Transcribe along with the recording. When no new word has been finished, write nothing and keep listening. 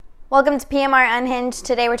Welcome to PMR Unhinged.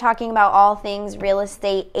 Today we're talking about all things real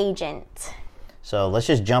estate agent. So let's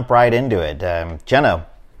just jump right into it. Jenna,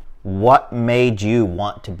 what made you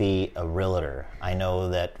want to be a realtor? I know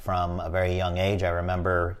that from a very young age, I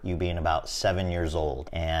remember you being about 7 years old.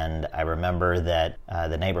 And I remember that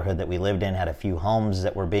the neighborhood that we lived in had a few homes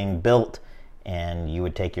that were being built, and you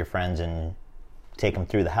would take your friends and take them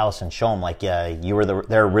through the house and show them like you were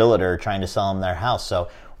their realtor trying to sell them their house. So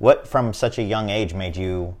what from such a young age made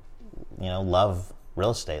you love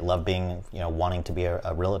real estate, love being, wanting to be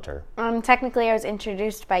a realtor? Technically, I was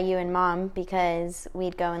introduced by you and Mom because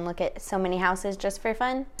we'd go and look at so many houses just for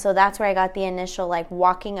fun. So that's where I got the initial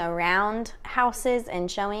walking around houses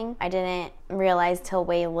and showing. I didn't realize till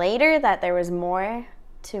way later that there was more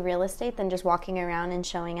to real estate than just walking around and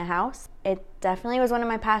showing a house. It definitely was one of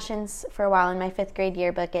my passions for a while. In my 5th grade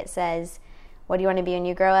yearbook, it says, "What do you want to be when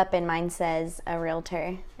you grow up?" And mine says a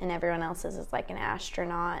realtor, and everyone else's is like an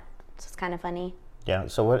astronaut. So it's kind of funny. Yeah.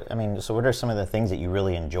 So what are some of the things that you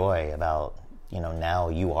really enjoy about, now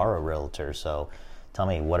you are a realtor. So tell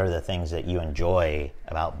me, what are the things that you enjoy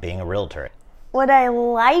about being a realtor? What I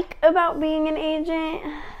like about being an agent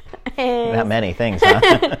is... Not many things,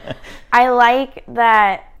 huh? I like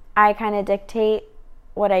that I kind of dictate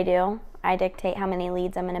what I do. I dictate how many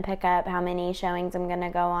leads I'm going to pick up, how many showings I'm going to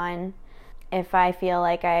go on. If I feel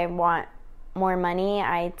like I want more money,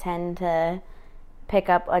 I tend to pick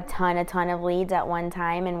up a ton of leads at one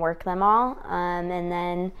time and work them all. And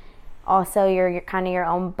then also you're kind of your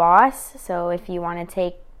own boss. So if you want to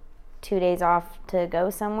take 2 days off to go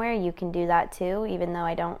somewhere, you can do that too, even though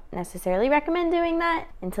I don't necessarily recommend doing that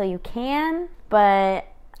until you can. But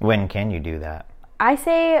when can you do that? I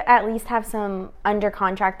say at least have some under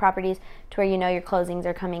contract properties to where your closings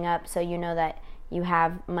are coming up, so you know that you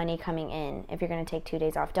have money coming in if you're going to take 2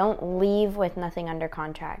 days off. Don't leave with nothing under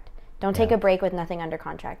contract. Don't take a break with nothing under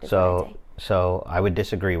contract. So I would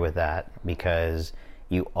disagree with that, because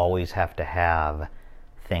you always have to have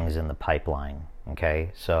things in the pipeline. Okay,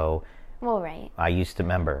 so right. I used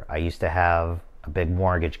to have a big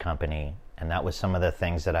mortgage company, and that was some of the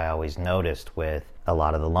things that I always noticed with a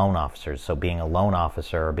lot of the loan officers. So being a loan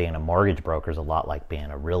officer or being a mortgage broker is a lot like being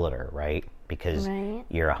a realtor, right? Because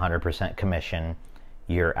you're 100% commission,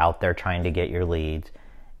 you're out there trying to get your leads.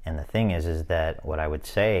 And the thing is that what I would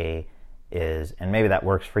say is, and maybe that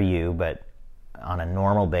works for you, but on a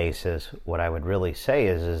normal basis, what I would really say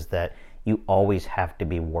is that you always have to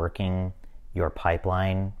be working your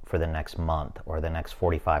pipeline for the next month or the next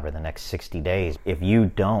 45 or the next 60 days. If you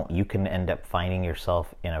don't, you can end up finding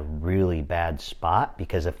yourself in a really bad spot,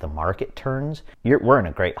 because if the market turns, we're in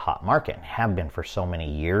a great hot market and have been for so many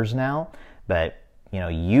years now, but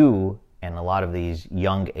you and a lot of these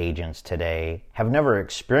young agents today have never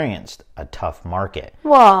experienced a tough market.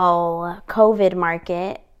 Well, COVID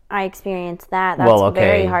market, I experienced that. That's a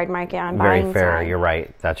very hard market on buying side. Very fair. You're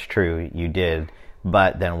right. That's true. You did.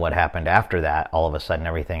 But then what happened after that, all of a sudden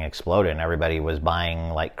everything exploded and everybody was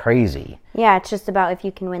buying like crazy. Yeah, it's just about if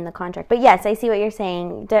you can win the contract. But yes, I see what you're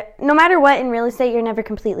saying. No matter what, in real estate, you're never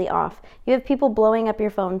completely off. You have people blowing up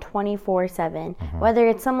your phone 24/7. Whether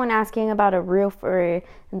it's someone asking about a roof, or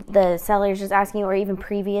the seller's just asking, or even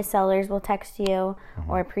previous sellers will text you,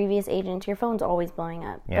 or previous agents, your phone's always blowing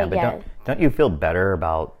up. Yeah, but don't you feel better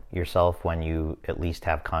about yourself when you at least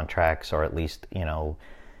have contracts, or at least,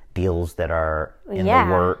 deals that are in the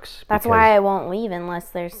works? That's why I won't leave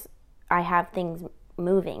unless I have things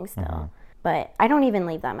moving still. But I don't even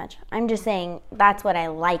leave that much. I'm just saying that's what I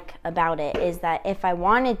like about it, is that if I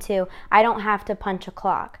wanted to, I don't have to punch a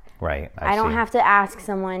clock. Right. I don't have to ask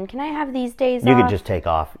someone, can I have these days off? You could just take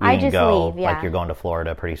off. You can go, leave, yeah. Like you're going to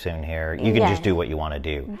Florida pretty soon here. You can just do what you want to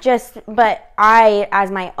do. But I,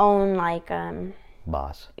 as my own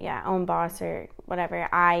boss. Yeah, own boss or whatever,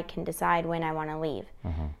 I can decide when I want to leave.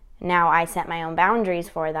 Now I set my own boundaries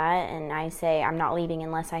for that, and I say I'm not leaving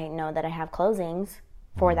unless I know that I have closings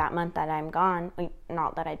for that month that I'm gone.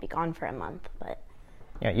 Not that I'd be gone for a month, but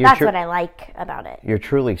that's what I like about it. You're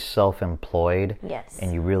truly self-employed. Yes.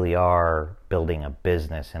 And you really are building a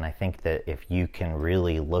business. And I think that if you can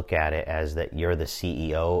really look at it as that you're the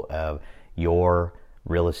CEO of your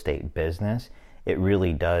real estate business, it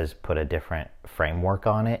really does put a different framework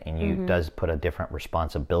on it, and you does put a different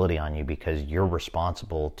responsibility on you, because you're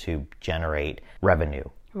responsible to generate revenue.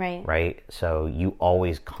 Right? So you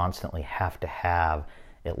always constantly have to have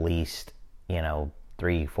at least,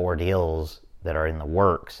 3-4 deals that are in the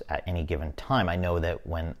works at any given time. I know that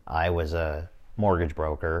when I was a mortgage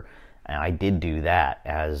broker, I did do that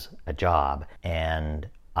as a job, and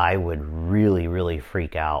I would really, really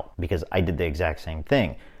freak out because I did the exact same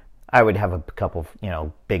thing. I would have a couple,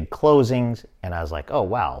 big closings, and I was like, oh,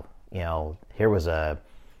 wow, here was a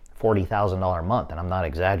 $40,000 a month, and I'm not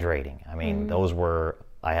exaggerating. I mean,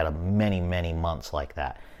 I had many, many months like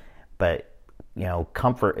that. But,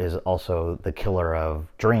 comfort is also the killer of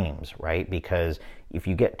dreams, right? Because if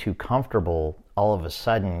you get too comfortable, all of a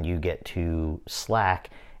sudden you get too slack,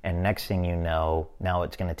 and next thing you know, now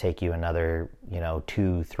it's going to take you another,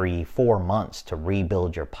 2, 3, 4 months to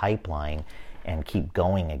rebuild your pipeline and keep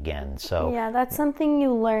going again. So yeah, that's something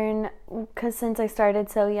you learn, because since I started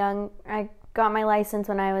so young, I got my license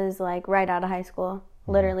when I was like right out of high school.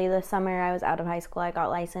 Literally the summer I was out of high school, I got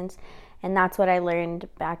licensed. And that's what I learned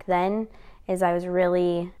back then, is I was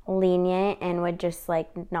really lenient and would just like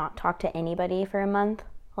not talk to anybody for a month.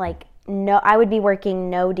 Like, no, I would be working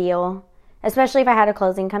no deal. Especially if I had a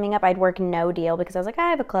closing coming up, I'd work no deal because I was like, I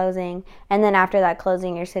have a closing. And then after that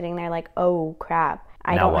closing, you're sitting there like, oh crap,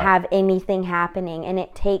 I don't have anything happening. And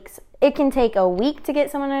it can take a week to get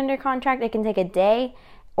someone under contract. It can take a day,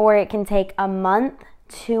 or it can take a month,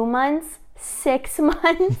 2 months, 6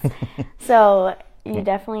 months. So you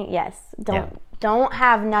definitely, don't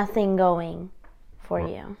have nothing going for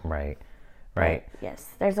you. Right. But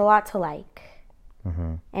yes, there's a lot to like.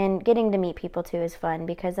 And getting to meet people too is fun,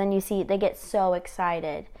 because then you see they get so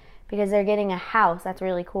excited because they're getting a house. That's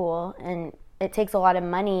really cool, and it takes a lot of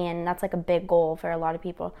money, and that's like a big goal for a lot of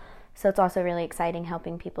people. So it's also really exciting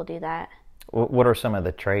helping people do that. What are some of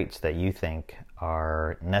the traits that you think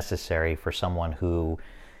are necessary for someone who,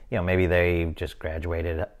 maybe they just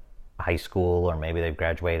graduated high school, or maybe they've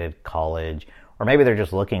graduated college, or maybe they're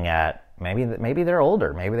just looking at, maybe they're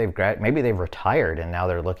older, maybe they've retired and now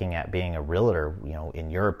they're looking at being a realtor.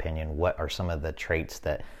 In your opinion, what are some of the traits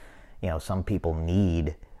that some people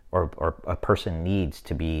need, or a person needs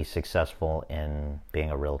to be successful in being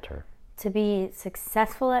a realtor? To be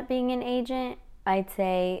successful at being an agent, I'd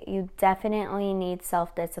say you definitely need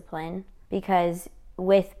self-discipline, because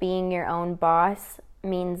with being your own boss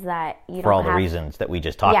means that you for all the reasons that we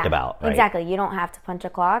just talked about, right? Exactly. You don't have to punch a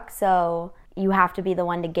clock, so you have to be the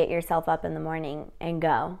one to get yourself up in the morning and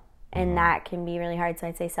go. And that can be really hard. So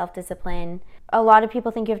I'd say self-discipline. A lot of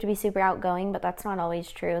people think you have to be super outgoing, but that's not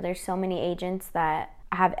always true. There's so many agents that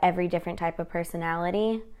have every different type of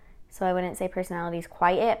personality. So I wouldn't say personality is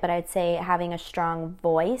quite it, but I'd say having a strong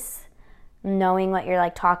voice, knowing what you're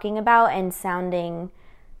like talking about, and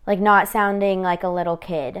not sounding like a little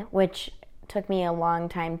kid, which took me a long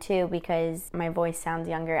time too, because my voice sounds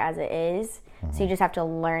younger as it is. So you just have to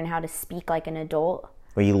learn how to speak like an adult.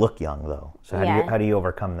 Well, you look young though. So how do you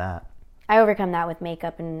overcome that? I overcome that with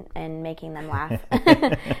makeup and making them laugh.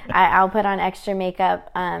 I'll put on extra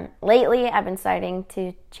makeup. Lately, I've been starting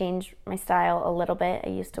to change my style a little bit. I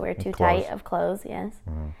used to wear too tight of clothes, yes.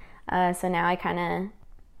 So now I kind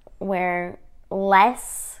of wear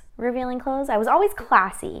less revealing clothes. I was always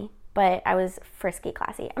classy, but I was frisky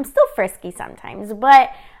classy. I'm still frisky sometimes,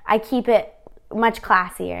 but I keep it much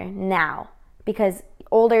classier now, because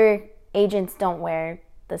older agents don't wear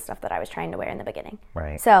the stuff that I was trying to wear in the beginning.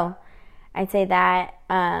 Right. So I'd say that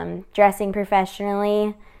dressing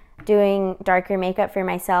professionally, doing darker makeup for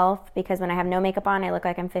myself, because when I have no makeup on, I look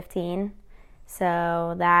like I'm 15.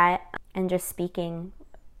 So that, and just speaking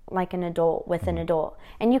like an adult with an adult.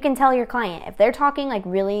 And you can tell your client, if they're talking like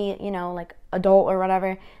really, like adult or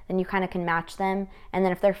whatever, then you kind of can match them. And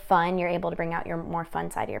then if they're fun, you're able to bring out your more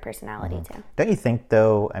fun side of your personality too. Don't you think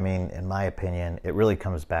though, in my opinion, it really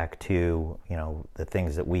comes back to, the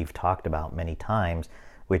things that we've talked about many times,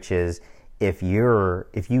 which is if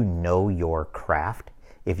you know your craft,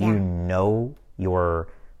 if you know your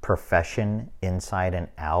profession inside and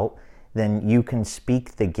out, then you can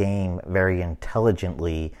speak the game very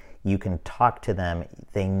intelligently. You can talk to them.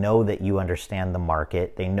 They know that you understand the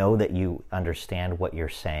market. They know that you understand what you're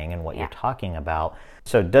saying and what you're talking about.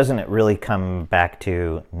 So doesn't it really come back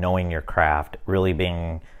to knowing your craft, really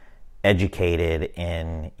being educated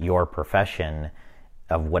in your profession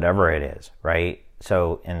of whatever it is, right?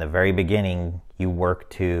 So in the very beginning, you work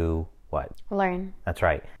to what? Learn. That's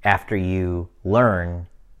right. After you learn,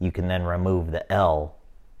 you can then remove the L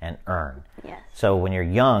and earn. Yes. So when you're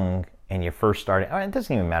young and you're first starting, it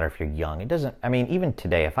doesn't even matter if you're young. It doesn't, even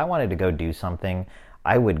today, if I wanted to go do something,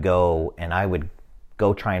 I would go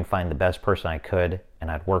try and find the best person I could, and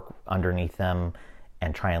I'd work underneath them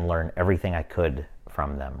and try and learn everything I could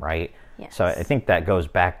from them, right? Yes. So I think that goes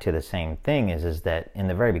back to the same thing is that in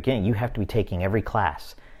the very beginning, you have to be taking every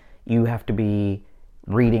class. You have to be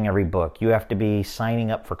reading every book. You have to be signing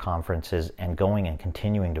up for conferences and going and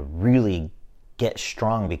continuing to really get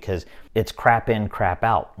strong, because it's crap in, crap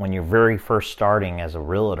out. When you're very first starting as a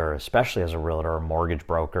realtor, especially as a realtor or mortgage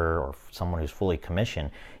broker or someone who's fully commissioned,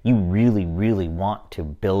 you really, really want to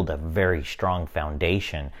build a very strong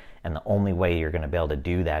foundation. And the only way you're going to be able to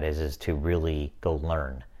do that is to really go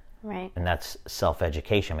learn. Right. And that's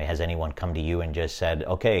self-education. I mean, has anyone come to you and just said,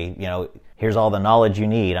 okay, here's all the knowledge you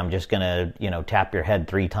need. I'm just going to, tap your head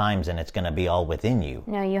 3 times and it's going to be all within you.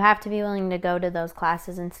 No, you have to be willing to go to those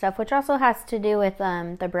classes and stuff, which also has to do with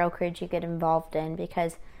the brokerage you get involved in,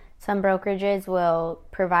 because some brokerages will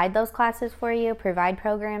provide those classes for you, provide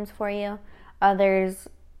programs for you. Others,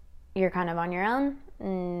 you're kind of on your own,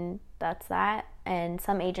 and that's that. And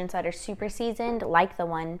some agents that are super seasoned, like the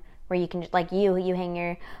one where you can, like you hang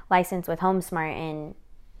your license with HomeSmart and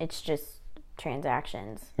it's just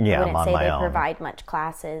transactions. Yeah, I wouldn't I'm on say my they own. provide much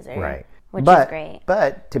classes, or Right. which is great.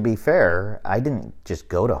 But to be fair, I didn't just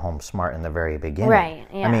go to HomeSmart in the very beginning. Right,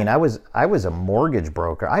 yeah. I mean, I was a mortgage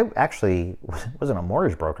broker. I actually wasn't a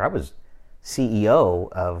mortgage broker. I was CEO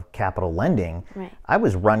of Capital Lending. Right. I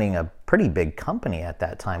was running a pretty big company at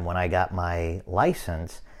that time when I got my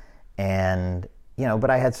license, and but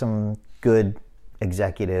I had some good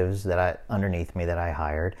executives underneath me that I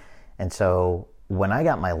hired. And so when I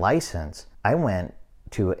got my license, I went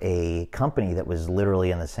to a company that was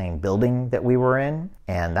literally in the same building that we were in,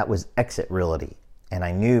 and that was Exit Realty. And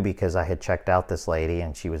I knew because I had checked out this lady,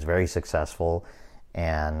 and she was very successful,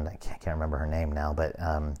 and I can't remember her name now, but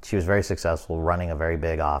she was very successful running a very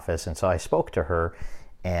big office. And so I spoke to her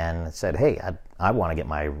and said, hey, I want to get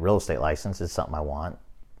my real estate license. It's something I want.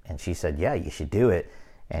 And she said, yeah, you should do it,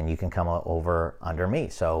 and you can come over under me.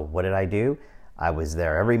 So what did I do? I was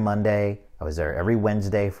there every Monday. I was there every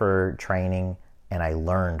Wednesday for training, and I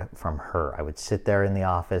learned from her. I would sit there in the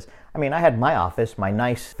office. I mean, I had my office, my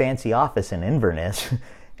nice fancy office in Inverness,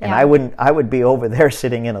 and Yeah. I would be over there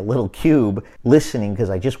sitting in a little cube listening, because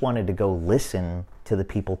I just wanted to go listen to the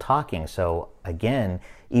people talking. So again,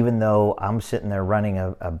 even though I'm sitting there running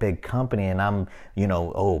a big company and I'm,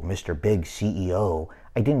 Mr. Big CEO,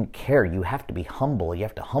 I didn't care. You have to be humble. You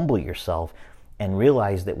have to humble yourself and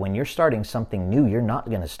realize that when you're starting something new, you're not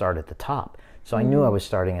going to start at the top. So I knew I was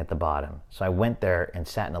starting at the bottom. So I went there and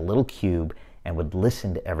sat in a little cube and would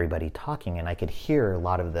listen to everybody talking, and I could hear a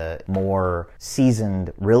lot of the more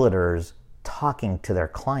seasoned realtors talking to their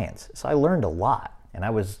clients. So I learned a lot, and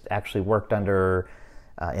I was actually worked under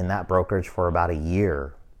in that brokerage for about a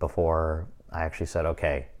year before I actually said,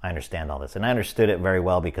 okay, I understand all this. And I understood it very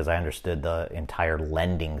well because I understood the entire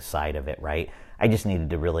lending side of it, right? I just needed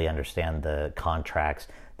to really understand the contracts,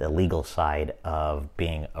 the legal side of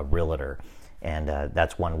being a realtor. And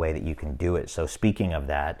that's one way that you can do it. So speaking of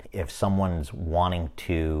that, if someone's wanting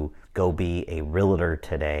to go be a realtor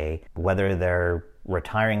today, whether they're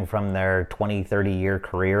retiring from their 20, 30-year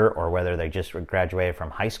career or whether they just graduated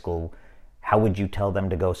from high school, how would you tell them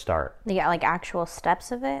to go start? You got like actual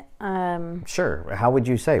steps of it? Sure. How would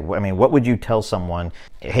you say? I mean, what would you tell someone?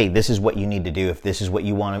 Hey, this is what you need to do. If this is what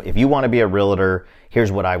you want to, if you want to be a realtor,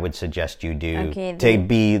 here's what I would suggest you do to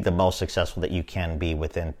be the most successful that you can be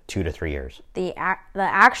within 2 to 3 years. The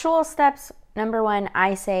actual steps, number one,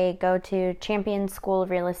 I say go to Champion School of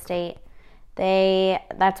Real Estate.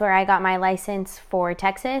 That's where I got my license for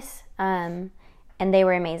Texas. And they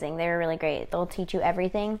were amazing. They were really great. They'll teach you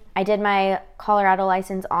everything. I did my Colorado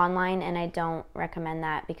license online, and I don't recommend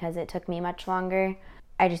that because it took me much longer.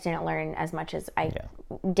 I just didn't learn as much as I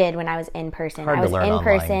did when I was in person. Hard I was to learn in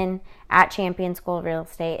online. person at Champion School of Real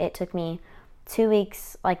Estate. It took me 2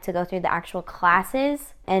 weeks to go through the actual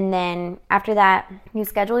classes. And then after that, you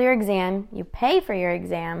schedule your exam, you pay for your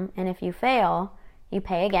exam, and if you fail, you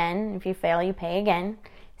pay again. If you fail, you pay again.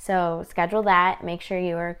 So schedule that, make sure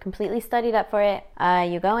you are completely studied up for it.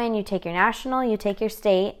 You go in, you take your national, you take your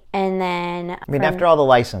state, and then... I mean, after all the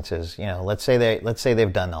licenses, let's say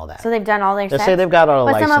they've done all that. So they've done all their steps? Let's say they've got all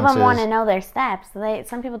the licenses. But some of them want to know their steps.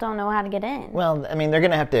 Some people don't know how to get in. Well, I mean, they're going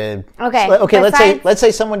to have to... Okay, let's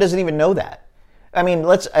say someone doesn't even know that. I mean,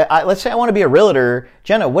 let's say I want to be a realtor.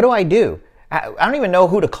 Jenna, what do? I don't even know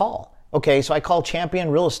who to call. Okay, so I call Champion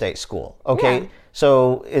Real Estate School. Okay,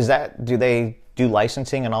 so do they do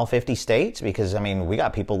licensing in all 50 states? Because, I mean, we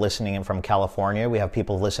got people listening from California. We have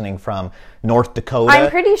people listening from North Dakota, I'm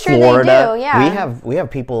pretty sure Florida. they do, yeah. We have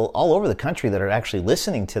people all over the country that are actually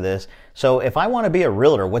listening to this. So if I want to be a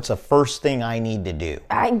realtor, what's the first thing I need to do?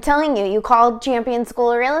 I'm telling you, you call Champion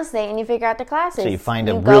School of Real Estate and you figure out the classes. So you find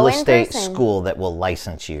a real estate school that will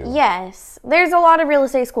license you. Yes. There's a lot of real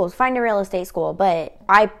estate schools. Find a real estate school. But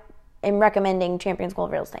I am recommending Champion School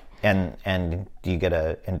of Real Estate. And do you get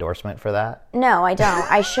an endorsement for that? No, I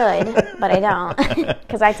don't. I should, but I don't,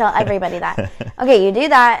 because I tell everybody that. Okay, you do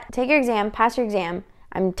that, take your exam, pass your exam.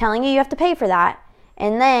 I'm telling you have to pay for that,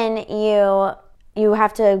 and then you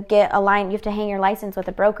have to get a line. You have to hang your license with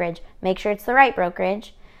a brokerage. Make sure it's the right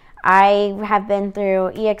brokerage. I have been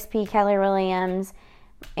through EXP, Keller Williams,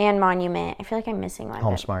 and Monument. I feel like I'm missing one.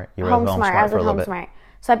 HomeSmart. You were at HomeSmart I was for a with little bit. HomeSmart.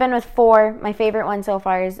 So I've been with 4. My favorite one so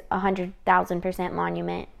far is 100,000%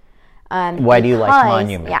 Monument. Why do you like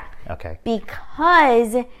Monument? Yeah. Okay.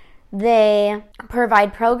 Because they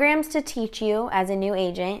provide programs to teach you as a new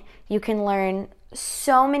agent. You can learn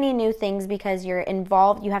so many new things because you're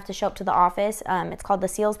involved. You have to show up to the office. It's called the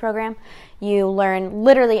SEALS program. You learn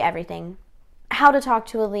literally everything. How to talk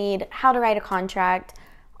to a lead, how to write a contract,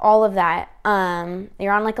 all of that.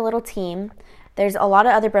 You're on like a little team. There's a lot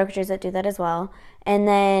of other brokerages that do that as well. And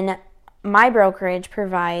then my brokerage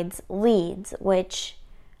provides leads, which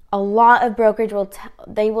a lot of brokerage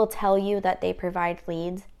they will tell you that they provide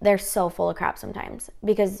leads. They're so full of crap sometimes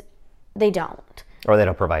because they don't. Or they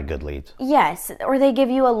don't provide good leads. Yes, or they give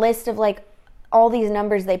you a list of like all these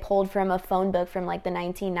numbers they pulled from a phone book from like the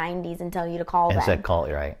 1990s and tell you to call them. And said call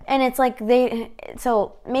you, right? And it's like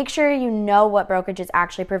so make sure you know what brokerage is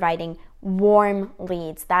actually providing warm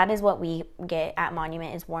leads. That is what we get at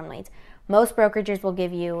Monument, is warm leads. Most brokerages will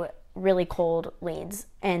give you really cold leads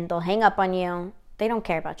and they'll hang up on you. They don't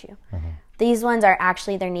care about you. Mm-hmm. These ones are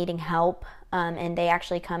actually, they're needing help, and they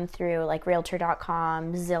actually come through like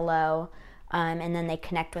Realtor.com, Zillow, and then they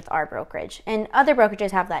connect with our brokerage. And other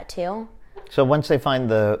brokerages have that too. So once they find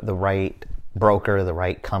the right broker, the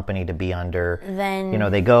right company to be under, then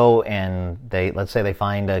they go and let's say they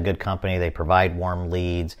find a good company, they provide warm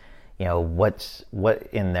leads. What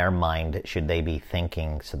in their mind should they be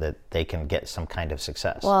thinking so that they can get some kind of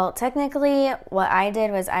success? Well, technically, what I did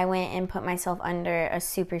was I went and put myself under a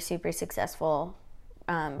super, super successful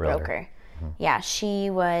broker. Mm-hmm. Yeah, she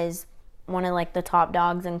was one of like the top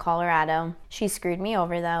dogs in Colorado. She screwed me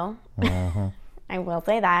over though. Mm-hmm. I will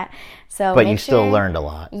say that. But you still learned a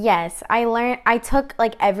lot. Yes, I took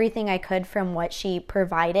like everything I could from what she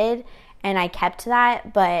provided and I kept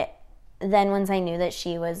that. But then once I knew that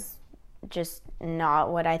she was just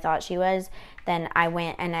not what I thought she was, then I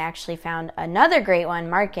went and I actually found another great one,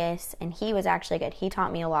 Marcus, and he was actually good. He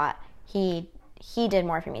taught me a lot. He did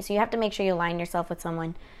more for me. So you have to make sure you align yourself with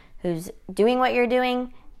someone who's doing what you're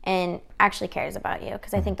doing and actually cares about you,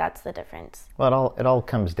 because I think that's the difference. Well, it all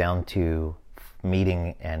comes down to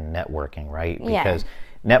meeting and networking, right? Because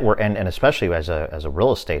network, and especially as a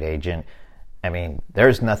real estate agent, I mean,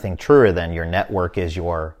 there's nothing truer than your network is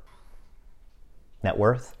your net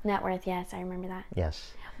worth. Net worth, yes, I remember that.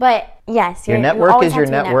 Yes. But yes, your network is your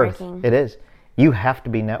net worth. It is. You have to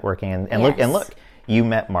be networking, and look, you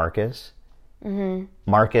met Marcus. Mm-hmm.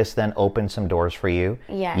 Marcus then opened some doors for you.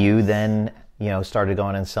 Yes. You then started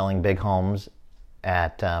going and selling big homes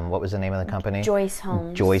at what was the name of the company? Joyce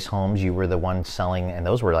Homes. Joyce Homes. You were the one selling, and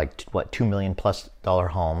those were like $2 million+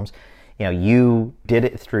 homes. You did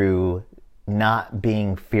it through not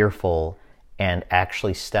being fearful and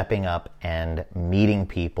actually stepping up and meeting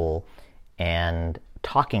people and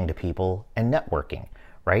talking to people and networking,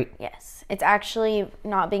 right? Yes. It's actually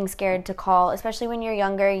not being scared to call, especially when you're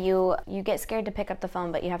younger. You get scared to pick up the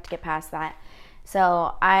phone, but you have to get past that.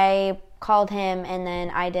 So I called him, and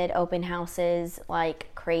then I did open houses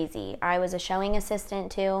like crazy. I was a showing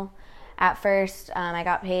assistant too. At first, I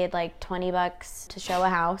got paid like $20 to show a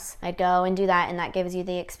house. I'd go and do that, and that gives you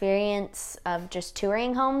the experience of just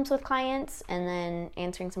touring homes with clients and then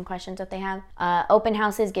answering some questions that they have. Open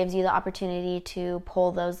houses gives you the opportunity to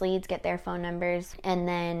pull those leads, get their phone numbers, and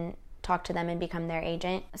then talk to them and become their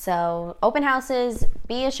agent. So open houses,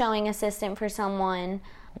 be a showing assistant for someone.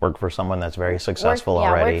 Work for someone that's very successful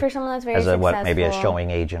already. Work for someone that's very successful. Maybe a showing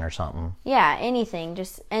agent or something. Yeah, anything.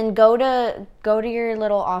 And go to your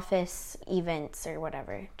little office events or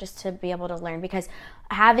whatever, just to be able to learn. Because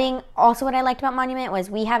also what I liked about Monument was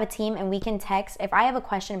we have a team and we can text. If I have a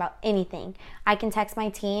question about anything, I can text my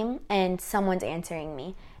team and someone's answering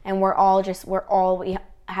me. And we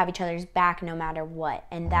have each other's back no matter what.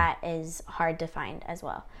 And that is hard to find as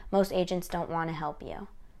well. Most agents don't want to help you.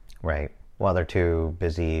 Right. Well, they're too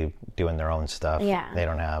busy doing their own stuff. Yeah. They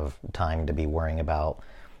don't have time to be worrying about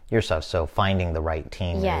your stuff. So finding the right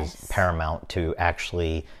team is paramount to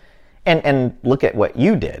actually, and look at what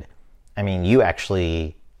you did. I mean, you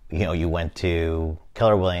actually, you went to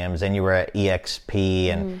Keller Williams and you were at EXP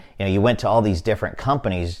and, you went to all these different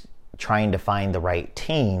companies trying to find the right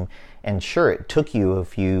team. And sure, it took you a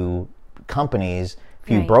few companies, a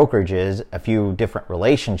few brokerages, a few different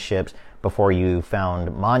relationships, before you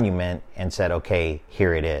found Monument and said, okay,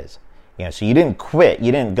 here it is. So you didn't quit.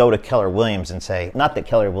 You didn't go to Keller Williams and say, not that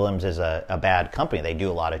Keller Williams is a bad company. They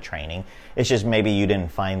do a lot of training. It's just maybe you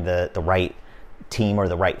didn't find the right team or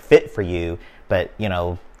the right fit for you. But,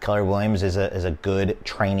 Keller Williams is a good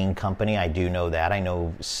training company. I do know that. I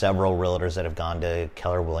know several realtors that have gone to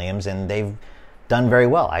Keller Williams, and they've done very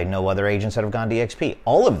well. I know other agents that have gone to EXP.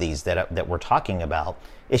 All of these that we're talking about,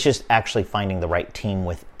 it's just actually finding the right team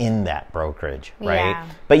within that brokerage, right? Yeah.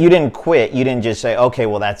 But you didn't quit. You didn't just say, okay,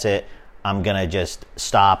 well, that's it. I'm going to just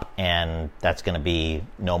stop, and that's going to be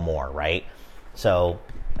no more, right? So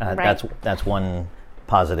right. that's one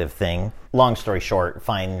positive thing. Long story short,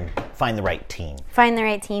 find the right team. Find the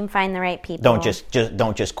right team, find the right people. Don't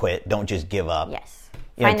just quit. Don't just give up. Yes.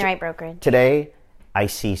 Find the right brokerage. Today, I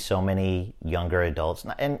see so many younger adults,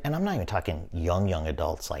 and I'm not even talking young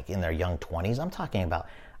adults like in their young 20s. I'm talking about,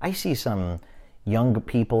 I see some young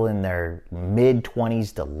people in their mid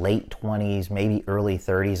 20s to late 20s, maybe early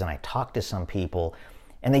 30s, and I talk to some people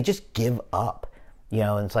and they just give up.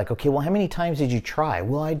 And it's like, okay, well, how many times did you try?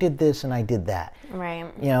 Well, I did this and I did that. Right.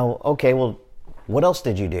 Okay, well, what else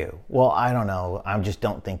did you do? Well, I don't know. I just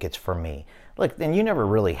don't think it's for me. Look, then you never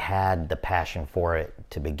really had the passion for it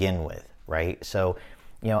to begin with, right? So,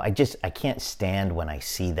 I can't stand when I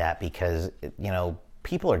see that because,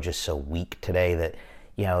 people are just so weak today that,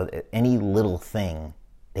 any little thing,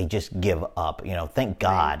 they just give up. Thank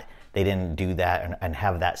God they didn't do that and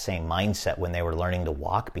have that same mindset when they were learning to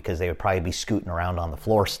walk, because they would probably be scooting around on the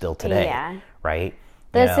floor still today. Yeah. Right?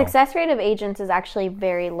 The success rate of agents is actually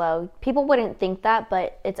very low. People wouldn't think that,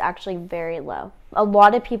 but it's actually very low. A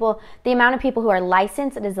lot of people, the amount of people who are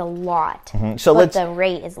licensed, it is a lot. Mm-hmm. So but the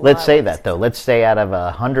rate is low. Let's say that though. Let's say out of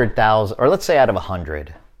 100,000, or let's say out of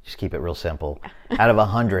 100. Just keep it real simple. Out of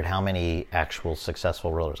 100, how many actual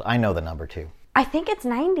successful realtors? I know the number too. I think it's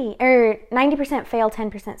 90% fail,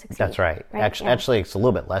 10% succeed. That's right. Actually, it's a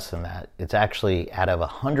little bit less than that. It's actually out of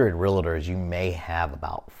 100 realtors, you may have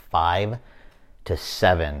about 5 to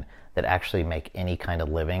 7 that actually make any kind of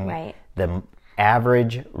living. Right. The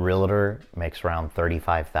average realtor makes around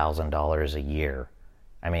 $35,000 a year.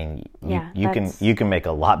 I mean, you can make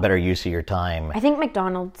a lot better use of your time. I think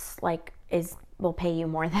McDonald's will pay you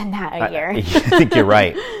more than that a year. I think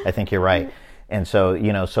you're right. And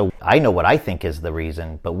so, so I know what I think is the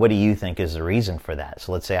reason, but what do you think is the reason for that?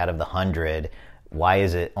 So let's say out of the 100, why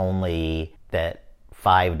is it only that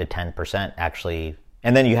 5 to 10% actually,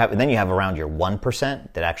 and then you have around your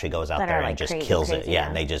 1% that actually goes out that there and just kills it. Yeah,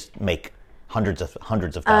 and they just make hundreds of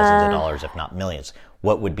thousands of dollars, if not millions.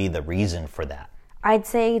 What would be the reason for that? I'd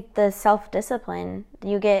say the self-discipline.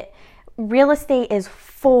 Real estate is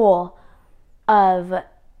full of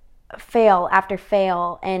fail after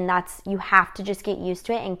fail, and you have to just get used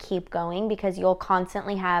to it and keep going, because you'll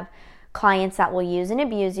constantly have clients that will use and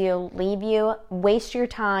abuse you, leave you, waste your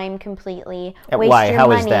time completely, waste your How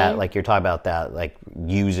money. Is that? Like, you're talking about that, like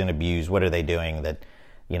use and abuse. What are they doing that,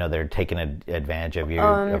 they're taking advantage of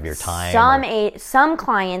your time? Some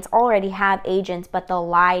clients already have agents, but they'll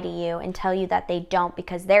lie to you and tell you that they don't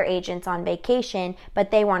because their agent's on vacation, but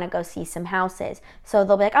they want to go see some houses. So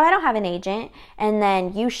they'll be like, oh, I don't have an agent. And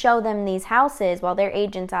then you show them these houses while their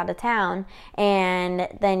agent's out of town. And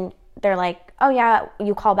then they're like, oh, yeah,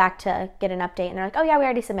 you call back to get an update. And they're like, oh, yeah, we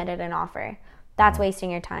already submitted an offer. That's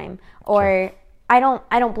wasting your time. Or Sure.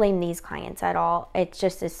 I don't blame these clients at all. It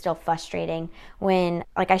just is still frustrating when,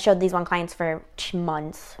 I showed these one clients for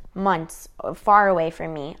months, far away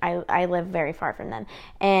from me. I live very far from them.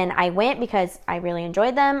 And I went because I really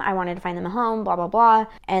enjoyed them. I wanted to find them a home, blah, blah, blah.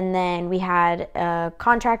 And then we had a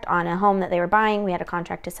contract on a home that they were buying. We had a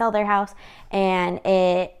contract to sell their house. And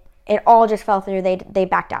it all just fell through. They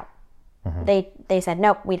backed out. Mm-hmm. They said,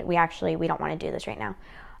 nope, we don't want to do this right now.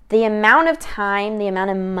 The amount of time, the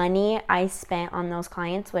amount of money I spent on those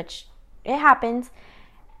clients, which it happens,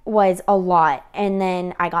 was a lot. And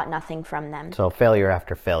then I got nothing from them. So failure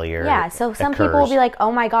after failure. Yeah. So some people will be like,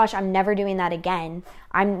 oh my gosh, I'm never doing that again.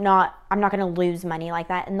 I'm not going to lose money like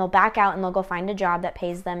that. And they'll back out and they'll go find a job that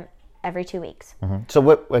pays them every 2 weeks. Mm-hmm.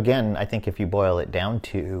 So again, I think if you boil it down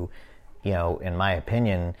to, in my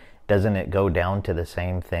opinion, doesn't it go down to the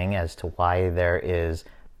same thing as to why there is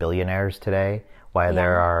billionaires today? Why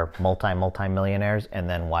there are multi-millionaires, and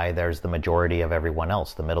then why there's the majority of everyone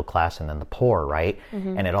else, the middle class and then the poor, right?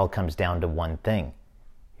 Mm-hmm. And it all comes down to one thing,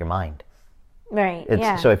 your mind. Right,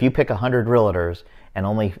 So if you pick 100 realtors and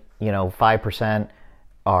only, 5%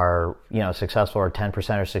 are, successful, or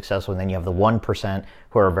 10% are successful, and then you have the 1%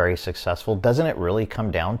 who are very successful, doesn't it really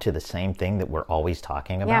come down to the same thing that we're always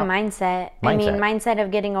talking about? Yeah, mindset. I mean, mindset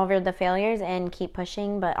of getting over the failures and keep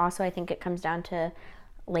pushing, but also I think it comes down to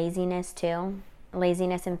laziness too.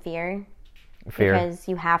 Laziness and fear. Fear. Because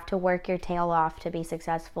you have to work your tail off to be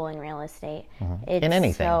successful in real estate. It's in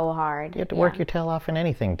anything. So hard. You have to work your tail off in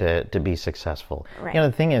anything to be successful. Right.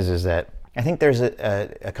 The thing is that I think there's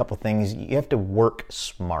a couple things. You have to work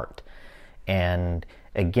smart. And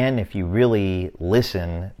again, if you really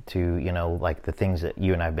listen to, like the things that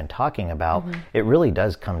you and I have been talking about, it really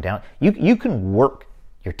does come down. You can work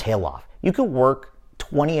your tail off. You can work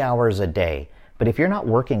 20 hours a day. But if you're not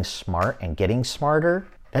working smart and getting smarter,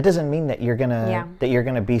 that doesn't mean that you're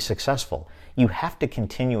gonna be successful. You have to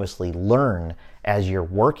continuously learn as you're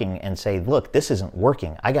working and say, look, this isn't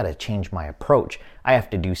working. I got to change my approach. I have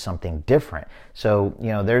to do something different. So,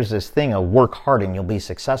 there's this thing of work hard and you'll be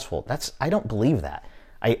successful. I don't believe that.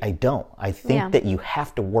 I don't. I think that you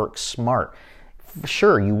have to work smart.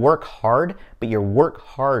 Sure, you work hard, but you work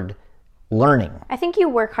hard learning. I think you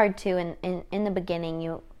work hard too. In the beginning,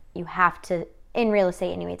 you have to, in real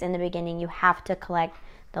estate anyways, in the beginning, you have to collect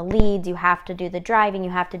the leads, you have to do the driving, you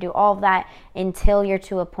have to do all of that until you're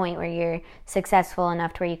to a point where you're successful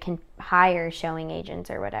enough to where you can hire showing agents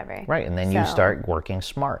or whatever. Right, and then you start working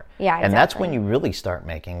smart. Yeah, exactly. And that's when you really start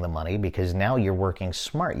making the money, because now you're working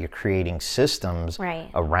smart. You're creating systems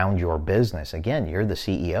around your business. Again, you're the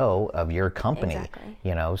CEO of your company.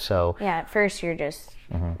 Exactly. So... Yeah, at first you're just,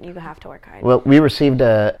 you have to work hard. Well, we received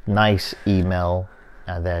a nice email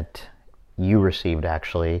that you received,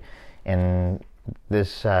 actually, and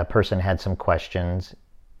this person had some questions,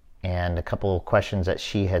 and a couple of questions that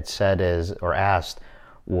she had asked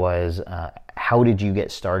was, how did you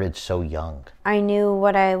get started so young? I knew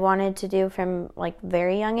what I wanted to do from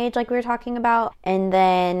very young age, like we were talking about. And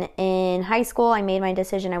then in high school, I made my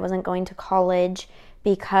decision I wasn't going to college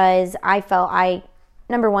because I felt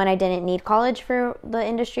number one, I didn't need college for the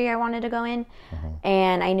industry I wanted to go in.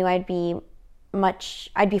 And I knew I'd be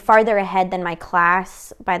farther ahead than my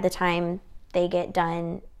class by the time they get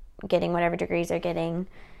done getting whatever degrees they're getting.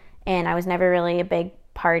 And I was never really a big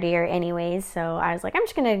partier anyways, so I was like, I'm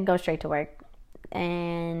just gonna go straight to work.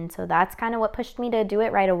 And so that's kind of what pushed me to do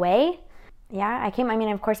it right away. Yeah,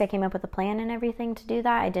 of course I came up with a plan and everything to do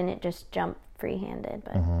that. I didn't just jump free-handed.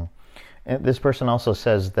 But And this person also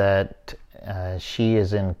says that she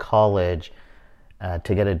is in college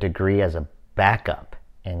to get a degree as a backup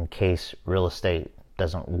in case real estate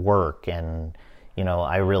doesn't work. And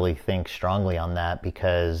I really think strongly on that,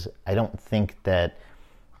 because I don't think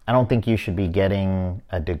you should be getting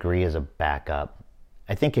a degree as a backup.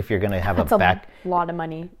 I think if you're going to have that's a lot of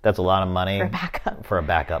money. That's a lot of money for a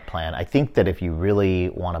backup plan. I think that if you really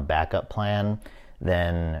want a backup plan,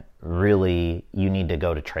 then really you need to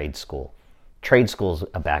go to trade school. Trade school's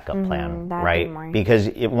a backup plan, right? Because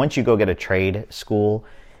once you go get a trade school,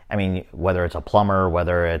 whether it's a plumber,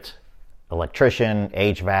 whether it's electrician,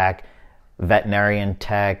 HVAC, veterinarian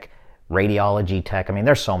tech, radiology tech.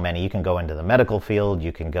 There's so many. You can go into the medical field.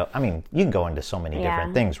 You can go into so many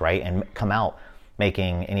different things, right? And come out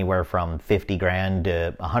making anywhere from $50,000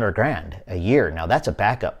 to $100,000 a year. Now that's a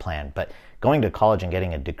backup plan, but going to college and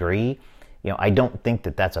getting a degree, I don't think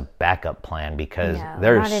that that's a backup plan, because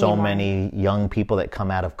there's so many young people that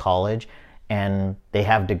come out of college and they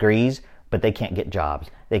have degrees, but they can't get jobs.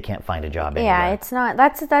 They can't find a job anywhere. Yeah, it's not.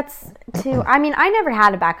 That's too. I never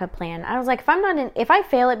had a backup plan. I was like, if I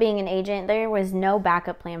fail at being an agent, there was no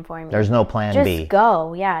backup plan for me. There's no plan B. Just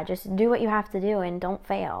go. Yeah, just do what you have to do and don't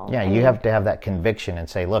fail. Yeah, you have to have that conviction and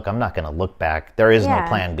say, look, I'm not going to look back. There is no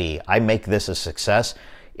plan B. I make this a success.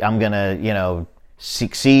 I'm going to,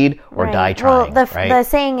 succeed or die trying. Well, the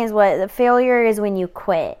saying is the failure is when you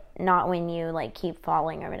quit, not when you keep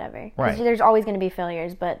falling or whatever. Right. There's always going to be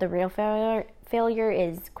failures, but the real failure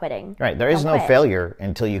is quitting. Right. There is no failure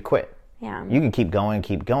until you quit. Yeah. You can keep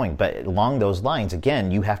going, but along those lines,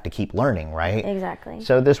 again, you have to keep learning, right? Exactly.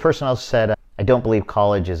 So this person also said, I don't believe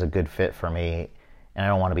college is a good fit for me, and I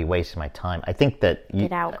don't want to be wasting my time. I think that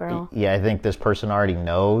get out, girl. Yeah, I think this person already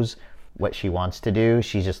knows what she wants to do.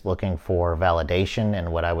 She's just looking for validation,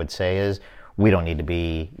 and what I would say is, we don't need to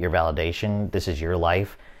be your validation. This is your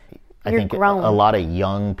life. I think grown. A lot of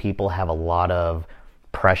young people have a lot of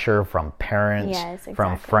pressure from parents,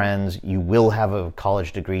 from friends. You will have a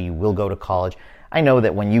college degree. You will go to college. I know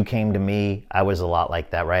that when you came to me, I was a lot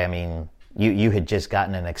like that, right? You had just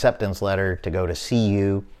gotten an acceptance letter to go to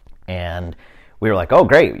CU, and we were like, oh,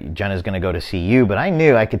 great, Jenna's going to go to CU. But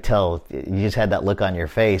I could tell you just had that look on your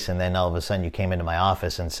face, and then all of a sudden you came into my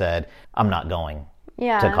office and said, I'm not going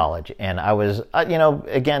to college. And I was,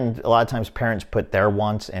 again, a lot of times parents put their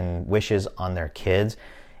wants and wishes on their kids.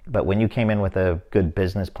 But when you came in with a good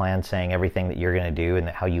business plan saying everything that you're going to do and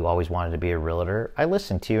how you always wanted to be a realtor, I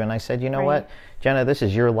listened to you and I said, what, Jenna, this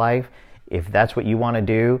is your life. If that's what you want to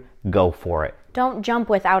do, go for it. Don't jump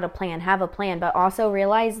without a plan. Have a plan, but also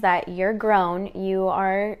realize that you're grown. You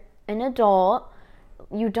are an adult.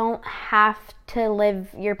 You don't have to live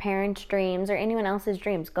your parents' dreams or anyone else's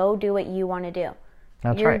dreams. Go do what you want to do.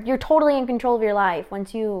 That's right. You're totally in control of your life.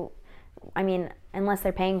 Unless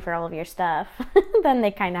they're paying for all of your stuff, then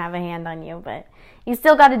they kind of have a hand on you. But you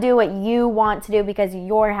still got to do what you want to do because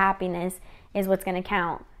your happiness is what's going to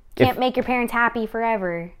count. Can't make your parents happy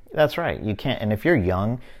forever. That's right. You can't. And if you're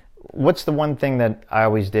young, what's the one thing that I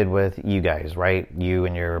always did with you guys, right? You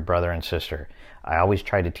and your brother and sister. I always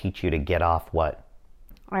tried to teach you to get off what?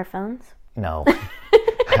 Our phones? No.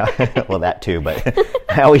 Well, that too. But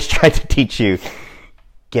I always tried to teach you,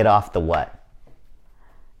 get off the what?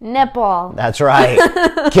 Nipple. That's right.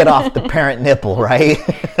 Get off the parent nipple, right?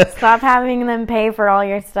 Stop having them pay for all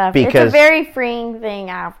your stuff. Because it's a very freeing thing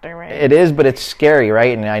afterwards. It is, but it's scary,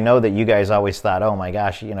 right? And I know that you guys always thought, oh my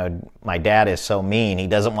gosh, my dad is so mean. He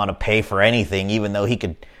doesn't want to pay for anything, even though he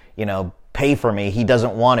could, pay for me. He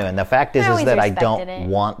doesn't want to. And the fact is that I don't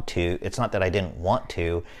want to. It's not that I didn't want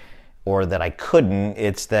to or that I couldn't.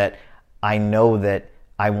 It's that I know that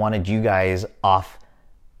I wanted you guys off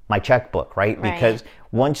my checkbook, right? Because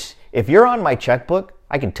if you're on my checkbook,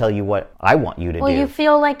 I can tell you what I want you to do. Well, you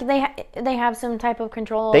feel like they have some type of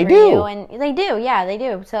control over you. And they do, yeah, they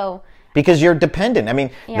do. So because you're dependent. I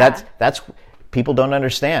mean, that's people don't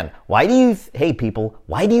understand. Why do you think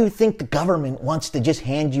the government wants to just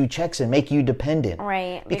hand you checks and make you dependent?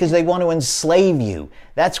 Right. Because they want to enslave you.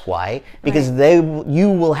 That's why. Because you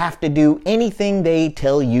will have to do anything they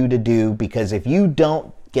tell you to do, because if you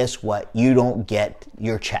don't, guess what? You don't get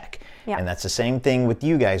your check. Yeah. And that's the same thing with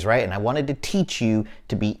you guys, right? And I wanted to teach you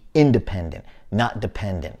to be independent, not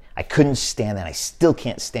dependent. I couldn't stand that. I still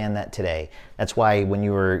can't stand that today. That's why when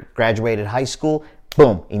you were graduated high school,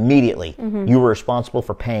 boom, immediately, you were responsible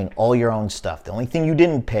for paying all your own stuff. The only thing you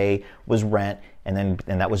didn't pay was rent, and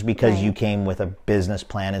that was because you came with a business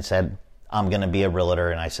plan and said, I'm going to be a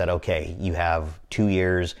realtor. And I said, okay, you have 2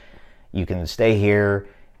 years. You can stay here,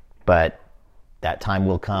 but that time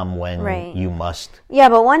will come when you must. Yeah,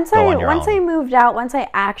 but once I moved out, once I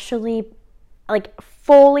actually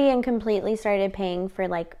fully and completely started paying for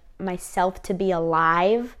myself to be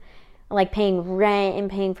alive, paying rent and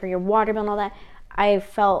paying for your water bill and all that, I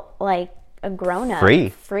felt like a grown up.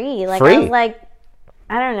 Free. I was like,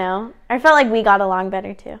 I don't know. I felt like we got along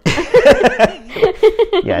better too.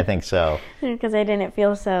 Yeah, I think so. Because I didn't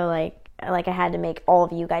feel so like I had to make all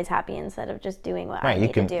of you guys happy instead of just doing what I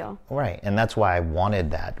need to do. Right, and that's why I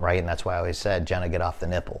wanted that, right? And that's why I always said, Jenna, get off the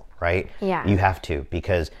nipple, right? Yeah. You have to,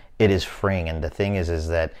 because it is freeing. And the thing is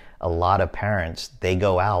that a lot of parents, they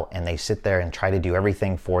go out and they sit there and try to do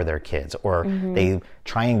everything for their kids, or they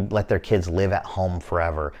try and let their kids live at home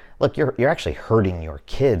forever. Look, you're actually hurting your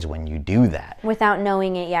kids when you do that. Without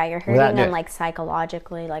knowing it, yeah, you're hurting them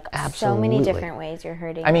psychologically, Absolutely. So many different ways you're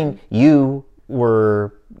hurting them. I mean, you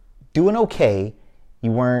were doing okay.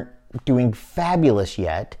 You weren't doing fabulous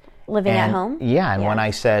yet. Living at home? Yeah, and when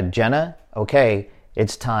I said, Jenna, okay,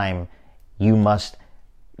 it's time, you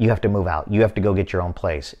have to move out. You have to go get your own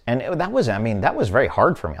place. And that was very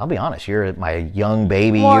hard for me. I'll be honest. You're my young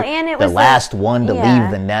baby. Well, you're and it the was last one to leave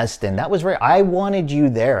the nest. And that was I wanted you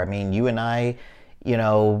there. I mean, you and I,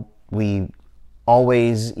 we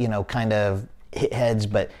always, kind of hit heads,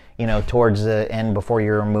 but towards the end before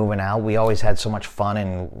you were moving out, we always had so much fun,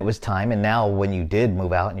 and it was time. And now when you did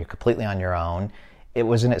move out and you're completely on your own,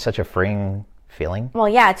 wasn't it such a freeing feeling? Well,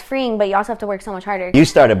 yeah, it's freeing, but you also have to work so much harder. You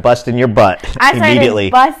started busting your butt immediately.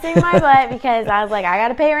 I started busting my butt because I was like, I got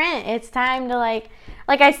to pay rent. It's time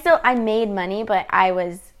to I made money, but I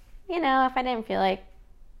was, if I didn't feel like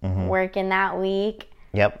working that week.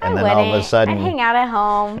 Yep. And then all of a sudden, I'd hang out at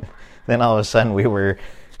home. Then all of a sudden we were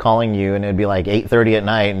calling you, and it'd be like 8:30 at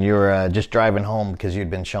night, and you were just driving home because you'd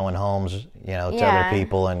been showing homes, to other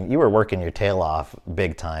people, and you were working your tail off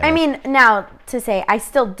big time. I mean, now to say, I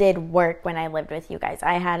still did work when I lived with you guys.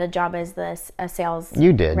 I had a job as a sales.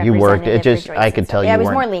 You did. You worked. It just, I could tell you. Yeah, I was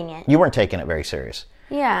more lenient. You weren't taking it very serious.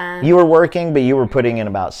 Yeah. You were working, but you were putting in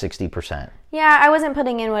about 60%. Yeah, I wasn't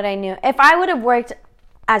putting in what I knew. If I would have worked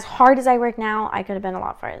as hard as I work now, I could have been a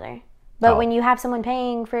lot farther. But when you have someone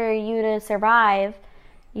paying for you to survive,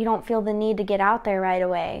 you don't feel the need to get out there right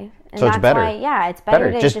away. And so it's better. It's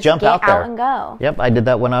better to just jump get out there and go. Yep, I did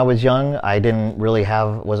that when I was young. I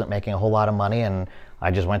wasn't making a whole lot of money, and I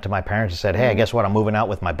just went to my parents and said, hey, guess what? I'm moving out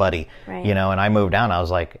with my buddy. Right. And I moved down. I was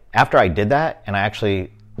like, after I did that, and I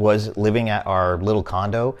actually was living at our little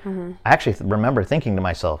condo, I actually remember thinking to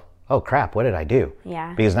myself, oh crap, what did I do?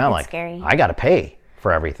 Yeah. Because now scary. I got to pay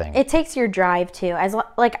for everything. It takes your drive too.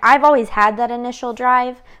 Like I've always had that initial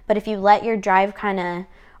drive, but if you let your drive kind of,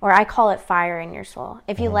 or I call it fire in your soul,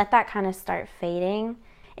 if you let that kind of start fading,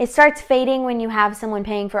 it starts fading when you have someone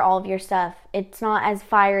paying for all of your stuff. It's not as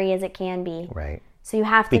fiery as it can be. Right. So you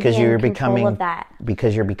have to be in control of that.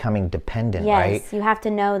 Because you're becoming dependent, yes, right? Yes, you have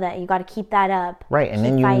to know that you got to keep that up. Right, and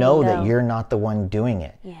then you know that you're not the one doing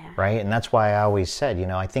it. Yeah. Right, and that's why I always said,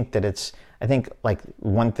 I think like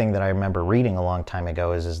one thing that I remember reading a long time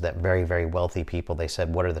ago is that very, very wealthy people, they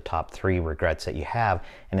said, what are the top 3 regrets that you have?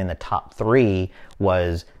 And in the top 3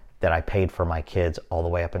 was that I paid for my kids all the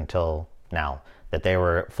way up until now. That they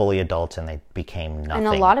were fully adults and they became nothing.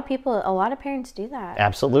 And a lot of parents do that.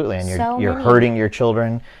 Absolutely. And you're hurting your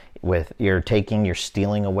children you're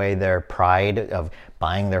stealing away their pride of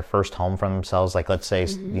buying their first home for themselves. Like let's say,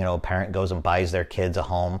 a parent goes and buys their kids a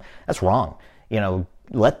home. That's wrong.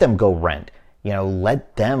 Let them go rent.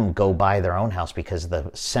 Let them go buy their own house, because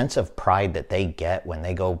the sense of pride that they get when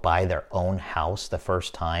they go buy their own house the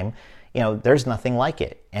first time, there's nothing like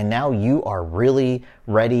it. And now you are really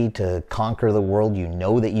ready to conquer the world. You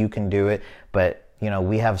know that you can do it. But,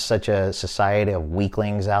 we have such a society of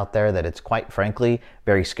weaklings out there that it's quite frankly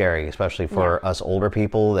very scary, especially for us older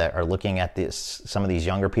people that are looking at some of these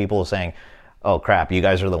younger people saying, oh crap, you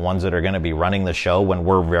guys are the ones that are going to be running the show when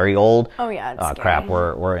we're very old. Oh yeah, it's scary. Crap,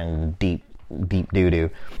 we're in deep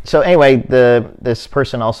doo-doo. So anyway, this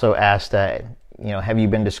person also asked, have you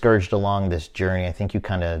been discouraged along this journey? I think you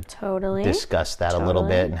kind of discussed that a little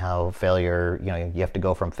bit, and how failure, you have to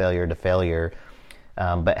go from failure to failure.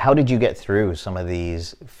 But how did you get through some of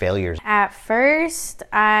these failures? At first,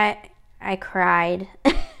 I cried.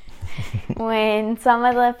 When some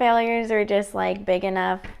of the failures were just like big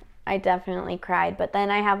enough, I definitely cried. But then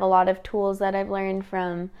I have a lot of tools that I've learned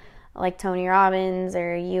from like Tony Robbins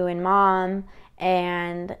or you and Mom,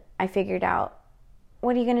 and I figured out,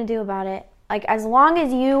 what are you going to do about it? Like, as long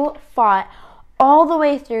as you fought all the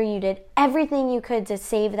way through, you did everything you could to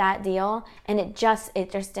save that deal, and it just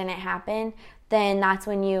didn't happen, then that's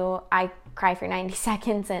when I cry for 90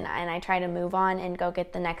 seconds and I try to move on and go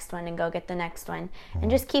get the next one and go get the next one. And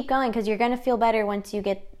just keep going, because you're going to feel better once you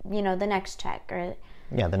get, the next check or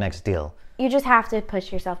the next deal. You just have to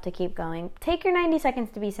push yourself to keep going. Take your 90 seconds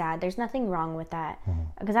to be sad. There's nothing wrong with that,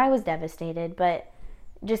 because I was devastated, but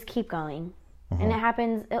just keep going. And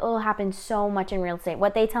it will happen so much in real estate.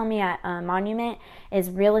 What they tell me at Monument is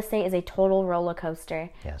real estate is a total roller coaster.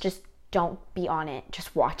 Yes. Just don't be on it.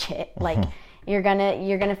 Just watch it. Like you're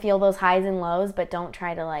gonna feel those highs and lows, but don't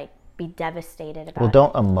try to be devastated about it. Well,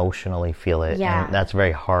 don't emotionally feel it. Yeah. And that's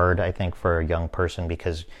very hard, I think, for a young person,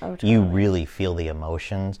 because you really feel the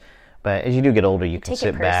emotions. But as you do get older, you can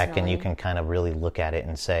sit back and you can kind of really look at it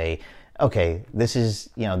and say, okay, this is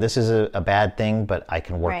a bad thing, but I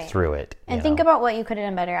can work through it. And think about what you could have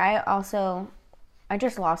done better. I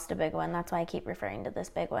just lost a big one. That's why I keep referring to this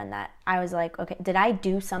big one, that I was like, okay, did I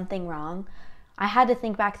do something wrong? I had to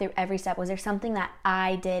think back through every step. Was there something that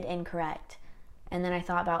I did incorrect? And then I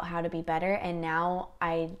thought about how to be better, and now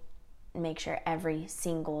I make sure every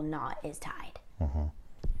single knot is tied.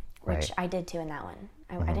 Which I did too in that one.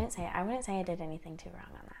 I wouldn't say I did anything too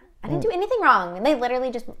wrong on that. I didn't do anything wrong. And they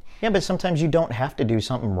literally just... Yeah, but sometimes you don't have to do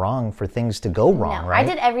something wrong for things to go wrong, right? I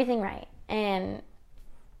did everything right. And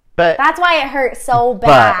that's why it hurt so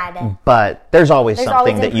bad. But there's always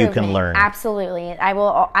something that you can learn. Absolutely. I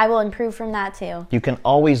will improve from that too. You can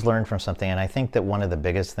always learn from something. And I think that one of the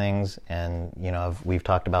biggest things, and we've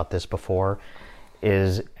talked about this before,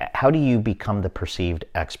 is how do you become the perceived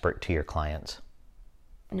expert to your clients?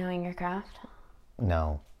 Knowing your craft?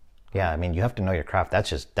 No. Yeah, I mean, you have to know your craft. That's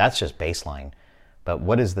just baseline. But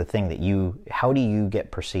what is the thing how do you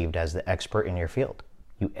get perceived as the expert in your field?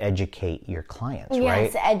 You educate your clients,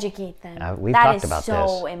 right? Yes, educate them. We've talked about this. That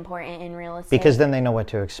is so important in real estate. Because then they know what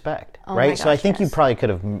to expect, right? So I think you probably could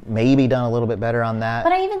have maybe done a little bit better on that.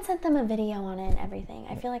 But I even sent them a video on it and everything.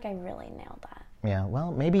 I feel like I really nailed that. Yeah,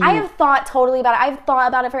 well, maybe I have thought totally about it. I've thought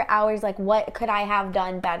about it for hours, like, what could I have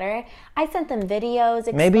done better? I sent them videos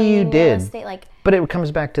explaining maybe you did. Real estate, but it comes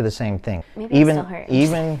back to the same thing. Maybe it still hurts.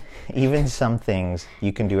 Even some things,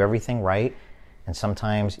 you can do everything right, and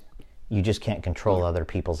sometimes you just can't control other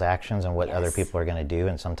people's actions and what other people are going to do,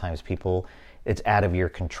 and sometimes it's out of your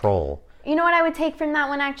control. You know what I would take from that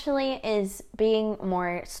one, actually, is being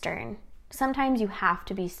more stern. Sometimes you have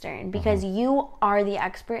to be stern, because you are the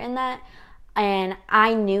expert in that. And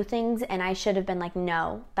I knew things, and I should have been like,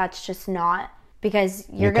 no, that's just not because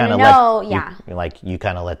you're going to know, you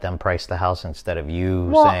kind of let them price the house instead of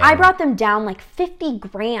you saying. I brought them down like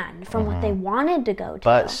 $50,000 from what they wanted to go to.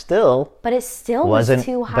 But it still was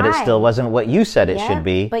too high. But it still wasn't what you said it should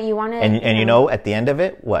be. But you wanted, and you know, at the end of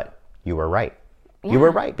it, what? You were right. Yeah. You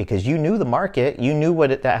were right because you knew the market. You knew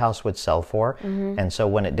what that house would sell for. And so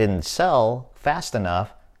when it didn't sell fast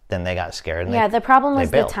enough, then they got scared. And the problem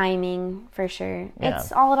was the timing, for sure. Yeah.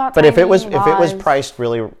 It's all about timing. But if it was priced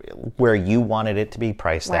really where you wanted it to be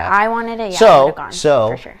priced where at. I wanted it, it would have gone,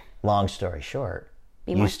 for sure. Long story short,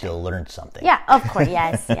 you still learned something. Yeah, of course.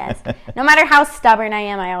 Yes. No matter how stubborn I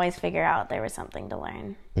am, I always figure out there was something to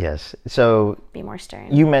learn. Yes. So be more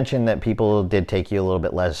stern. You mentioned that people did take you a little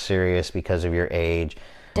bit less serious because of your age.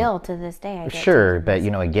 Still to this day, I get sure, but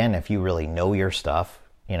again, if you really know your stuff,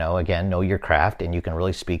 again, know your craft, and you can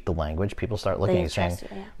really speak the language, people start looking at you saying,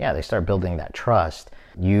 they start building that trust.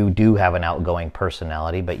 You do have an outgoing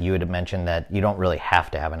personality, but you had mentioned that you don't really have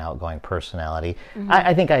to have an outgoing personality.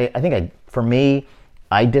 I think for me,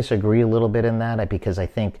 I disagree a little bit in that because I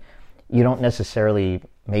think you don't necessarily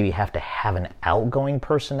maybe have to have an outgoing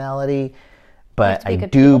personality, but I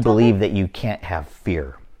do believe that you can't have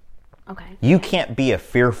fear. Okay. You can't be a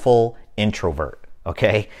fearful introvert.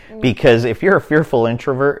 Okay? Because if you're a fearful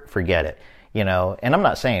introvert, forget it. And I'm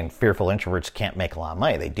not saying fearful introverts can't make a lot of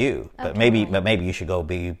money. They do. But maybe you should go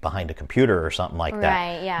be behind a computer or something like that.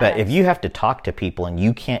 Right, yeah. But if you have to talk to people and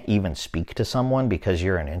you can't even speak to someone because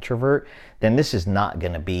you're an introvert, then this is not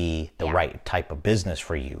going to be the right type of business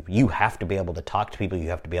for you. You have to be able to talk to people. You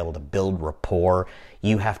have to be able to build rapport.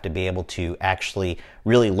 You have to be able to actually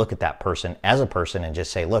really look at that person as a person and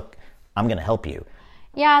just say, look, I'm going to help you.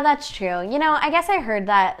 Yeah, that's true. I guess I heard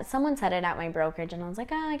that someone said it at my brokerage, and I was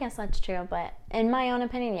like, I guess that's true. But in my own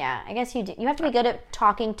opinion, I guess you do. You have to be good at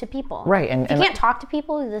talking to people. Right. And if you can't talk to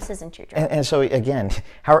people, this isn't your job. And so, again,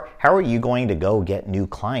 how are you going to go get new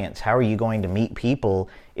clients? How are you going to meet people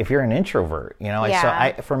if you're an introvert?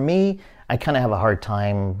 So for me, I kind of have a hard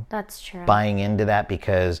time buying into that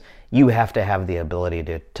because you have to have the ability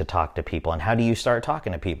to talk to people. And how do you start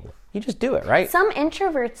talking to people? You just do it, right? Some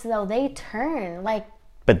introverts, though, they turn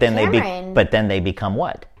But then they become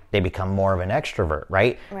what? They become more of an extrovert,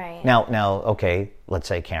 right? Right. Now, okay, let's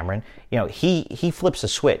say Cameron, he flips a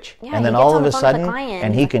switch, and then all of a sudden,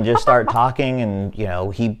 and he can just start talking, and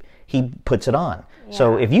he puts it on. Yeah.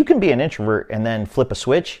 So if you can be an introvert and then flip a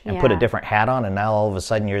switch and put a different hat on, and now all of a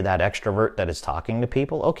sudden you're that extrovert that is talking to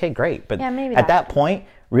people, okay, great. But at that point,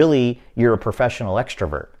 really, you're a professional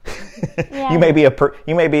extrovert. Yeah. You may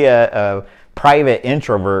be a private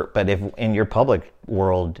introvert, but if in your public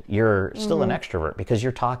world, you're still an extrovert because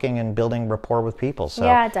you're talking and building rapport with people. So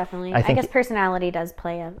yeah, definitely. I guess personality does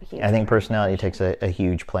play a huge I think personality takes a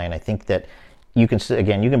huge play, and I think that you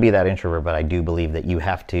can be that introvert, but I do believe that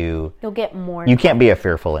you'll get more. You can't be a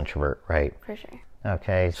fearful introvert, right? For sure.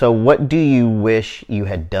 Okay. So what do you wish you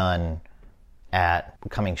had done at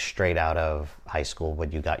coming straight out of high school when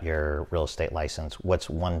you got your real estate license? What's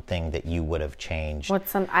one thing that you would have changed?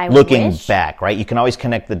 Looking back, right? You can always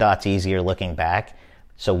connect the dots easier looking back.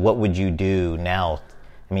 So what would you do now?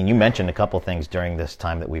 I mean, you mentioned a couple things during this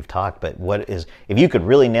time that we've talked, but if you could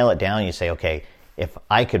really nail it down, you say, okay, if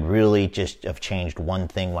I could really just have changed one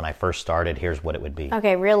thing when I first started, here's what it would be.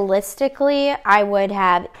 Okay, realistically, I would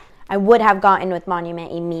have gotten with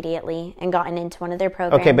Monument immediately and gotten into one of their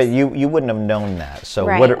programs. Okay, but you wouldn't have known that. So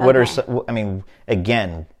right,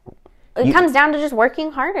 again, it comes down to just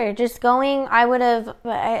working harder, just going.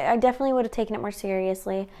 I definitely would have taken it more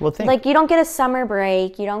seriously. Well, you don't get a summer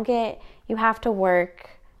break. You have to work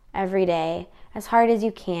every day as hard as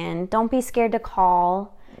you can. Don't be scared to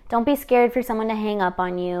call. Don't be scared for someone to hang up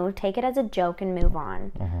on you. Take it as a joke and move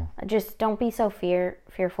on. Mm-hmm. Just don't be so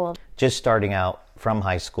fearful. Just starting out from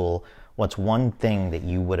high school, what's one thing that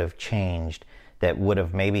you would have changed that would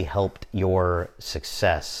have maybe helped your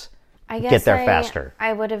success get there faster?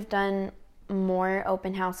 I would have done more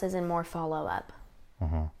open houses and more follow-up.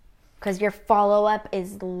 Because your follow-up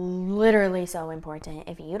is literally so important.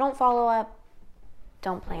 If you don't follow up,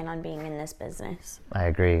 don't plan on being in this business. I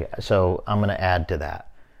agree. So I'm going to add to that.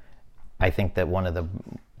 I think that one of the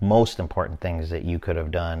most important things that you could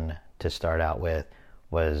have done to start out with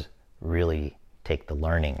was really take the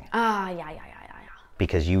learning. Yeah.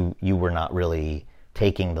 Because you were not really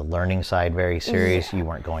taking the learning side very serious. Yeah. You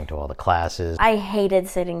weren't going to all the classes. I hated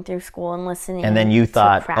sitting through school and listening. And then you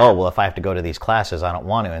thought, oh, well, if I have to go to these classes, I don't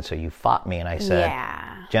want to. And so you fought me, and I said,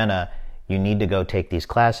 Jenna, you need to go take these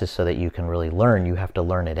classes so that you can really learn. You have to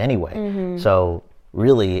learn it anyway. Mm-hmm. So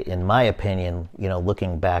really, in my opinion,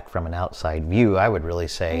 looking back from an outside view, I would really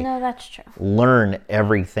say, no, that's true. Learn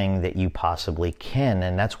everything that you possibly can.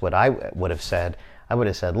 And that's what I would have said. I would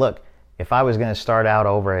have said, look, if I was going to start out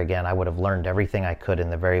over again, I would have learned everything I could in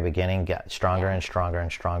the very beginning, get stronger and stronger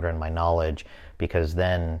and stronger in my knowledge, because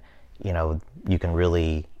then, you can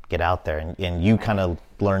really get out there. And you kind of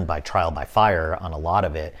learn by trial by fire on a lot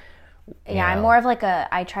of it. Yeah, I'm more of like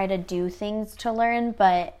I try to do things to learn,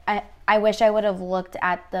 but I wish I would have looked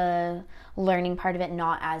at the learning part of it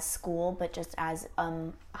not as school, but just as,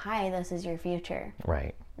 hi, this is your future.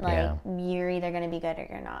 Right. Like, you're either going to be good or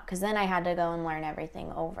you're not. Because then I had to go and learn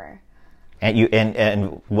everything over. And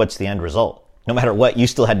and what's the end result? No matter what, you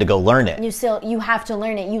still had to go learn it. You have to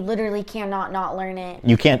learn it. You literally cannot not learn it.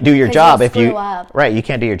 You can't do your job if you up. Right. You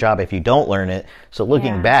can't do your job if you don't learn it. So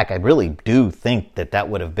looking back, I really do think that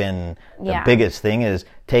would have been the biggest thing: is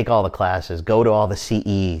take all the classes, go to all the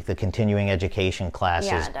CE, the continuing education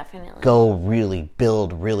classes. Yeah, definitely. Go really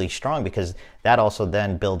build really strong, because that also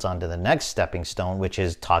then builds onto the next stepping stone, which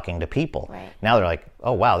is talking to people. Right. Now they're like,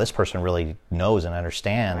 oh wow, this person really knows and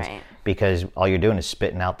understands. Right. Because all you're doing is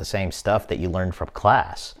spitting out the same stuff that you learned from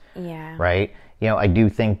class. Yeah. Right? I do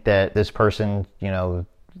think that this person,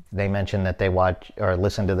 they mentioned that they watch or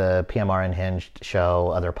listen to the PMR and Hinged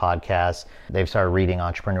show, other podcasts. They've started reading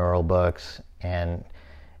entrepreneurial books and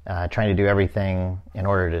trying to do everything in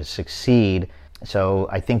order to succeed. So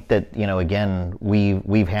I think that, again,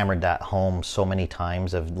 we've hammered that home so many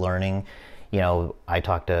times of learning. I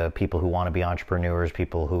talk to people who want to be entrepreneurs,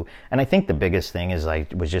 and I think the biggest thing is, I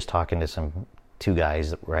was just talking to two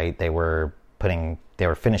guys, right? They were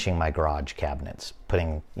finishing my garage cabinets,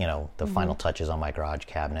 putting, the final touches on my garage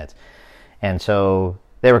cabinets. And so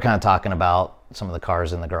they were kind of talking about some of the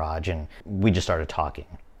cars in the garage, and we just started talking.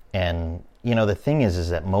 And, the thing is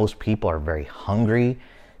that most people are very hungry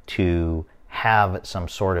to have some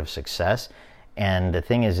sort of success. And the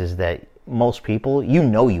thing is that most people,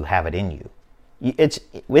 you have it in you. It's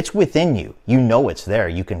within you. It's there.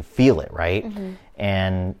 You can feel it, right? Mm-hmm.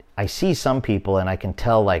 And I see some people, and I can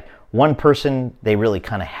tell, like, one person, they really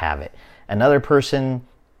kind of have it. Another person,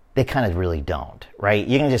 they kind of really don't, right?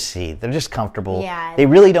 You can just see. They're just comfortable. Yeah. They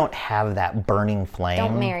really don't have that burning flame.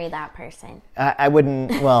 Don't marry that person. I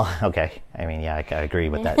wouldn't, well, okay. I mean, yeah, I agree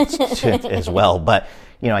with that as well. But,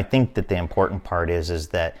 I think that the important part is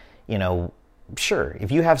that, sure,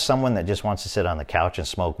 if you have someone that just wants to sit on the couch and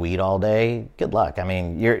smoke weed all day, good luck. I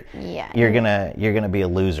mean, you're gonna be a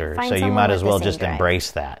loser. So you might as well just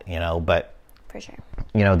embrace that, But for sure,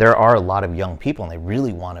 there are a lot of young people, and they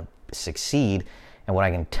really want to succeed. And what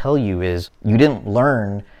I can tell you is, you didn't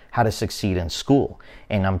learn how to succeed in school,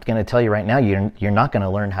 and I'm going to tell you right now, you're not going to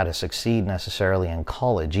learn how to succeed necessarily in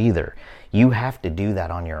college either. You have to do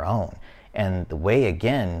that on your own. And the way,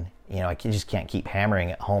 again, I just can't keep hammering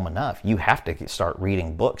it home enough. You have to start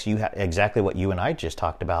reading books. Exactly what you and I just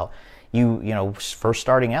talked about. First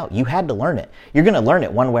starting out, you had to learn it. You're going to learn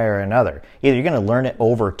it one way or another. Either you're going to learn it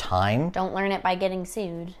over time. Don't learn it by getting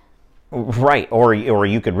sued. Right, or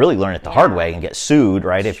you could really learn it the hard way and get sued,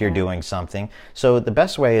 right, if you're doing something. So the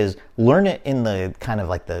best way is learn it in the kind of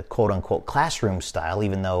like the quote-unquote classroom style,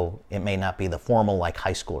 even though it may not be the formal like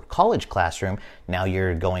high school or college classroom. Now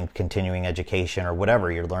you're going continuing education or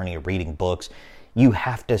whatever, you're learning, you're reading books. You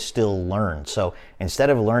have to still learn. So instead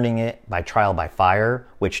of learning it by trial by fire,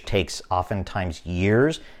 which takes oftentimes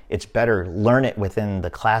years, it's better learn it within the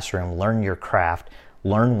classroom, learn your craft,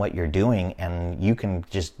 learn what you're doing, and you can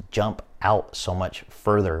just jump out so much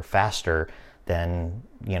further, faster than,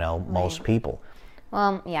 most people.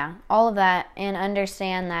 Well, yeah, all of that, and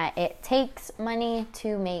understand that it takes money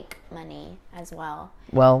to make money as well.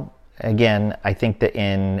 Well, again, I think that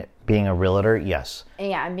in being a realtor, yes.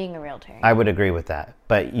 Yeah, I'm being a realtor. I would agree with that.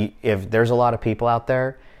 But if there's a lot of people out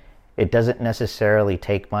there, it doesn't necessarily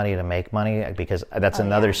take money to make money, because that's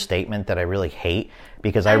another statement that I really hate.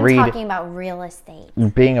 Because I'm talking about real estate.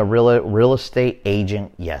 Being a real estate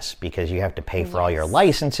agent, yes, because you have to pay for all your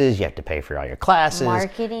licenses, you have to pay for all your classes.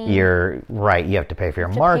 Marketing. You're right, you have to pay for your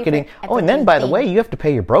marketing. And then, by the way, you have to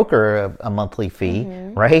pay your broker a monthly fee,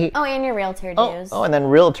 right? Oh, and your realtor dues. Oh, and then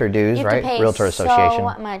realtor dues, you right? have to pay Realtor Association.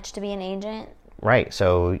 So much to be an agent. Right,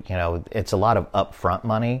 so, it's a lot of upfront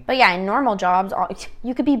money. But yeah, in normal jobs,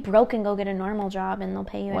 you could be broke and go get a normal job and they'll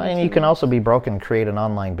pay you. Well, and you can also be broke and create an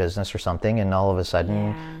online business or something and all of a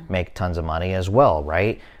sudden make tons of money as well,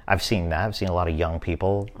 right? I've seen that. I've seen a lot of young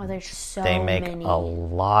people. Oh, there's so many. They make a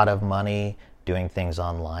lot of money doing things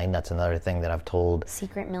online. That's another thing that I've told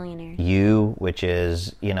Secret millionaire. you, which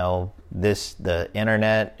is, the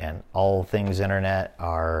internet and all things internet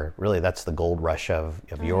are really, that's the gold rush of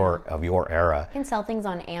your era. You can sell things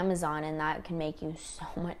on Amazon and that can make you so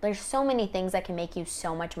much. There's so many things that can make you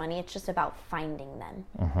so much money. It's just about finding them.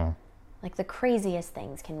 Mm-hmm. Like the craziest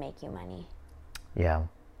things can make you money. Yeah.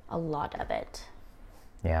 A lot of it.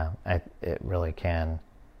 Yeah, it really can.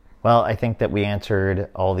 Well, I think that we answered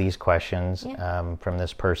all these questions from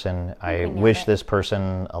this person. I wish this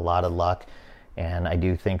person a lot of luck. And I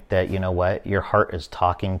do think that, you know what, your heart is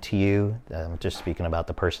talking to you. Just speaking about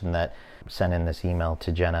the person that sent in this email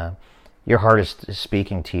to Jenna. Your heart is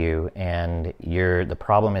speaking to you. And the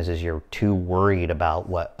problem is you're too worried about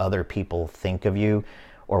what other people think of you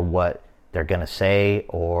or what they're going to say,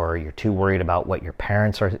 or you're too worried about what your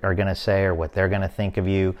parents are going to say or what they're going to think of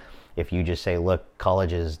you. If you just say, look,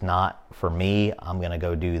 college is not for me, I'm going to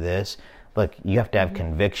go do this. Look, you have to have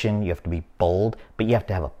conviction, you have to be bold, but you have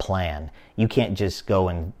to have a plan. You can't just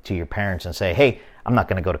go to your parents and say, hey, I'm not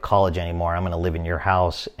going to go to college anymore. I'm going to live in your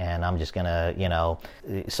house and I'm just going to,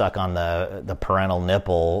 suck on the parental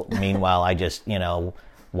nipple. Meanwhile, I just,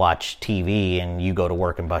 watch TV and you go to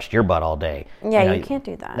work and bust your butt all day. Yeah, you can't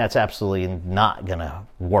do that. That's absolutely not going to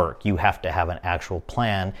work. You have to have an actual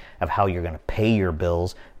plan of how you're going to pay your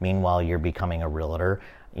bills. Meanwhile, you're becoming a realtor.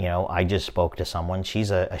 I just spoke to someone. She's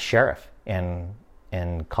a sheriff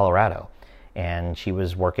in Colorado, and she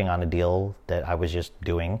was working on a deal that I was just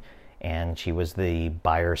doing, and she was the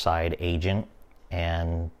buyer side agent,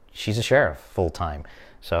 and she's a sheriff full time.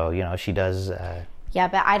 So, she does... Yeah,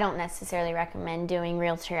 but I don't necessarily recommend doing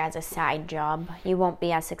realtor as a side job. You won't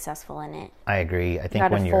be as successful in it. I agree. I think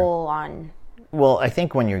when you're full on. Well, I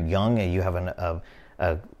think when you're young, you have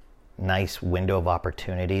a nice window of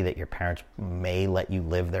opportunity that your parents may let you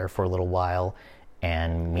live there for a little while,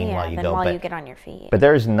 and meanwhile you get on your feet. But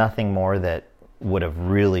there's nothing more that would have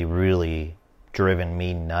really, really driven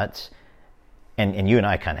me nuts. And you and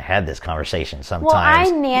I kind of had this conversation sometimes. Well, I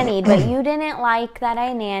nannied, but you didn't like that I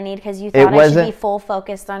nannied because you thought I should be full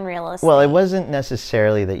focused on real estate. Well, it wasn't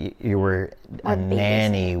necessarily that you were a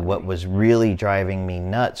nanny. What was really driving me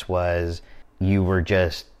nuts was you were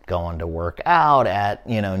just going to work out at,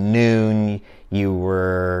 noon. You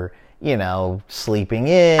were, sleeping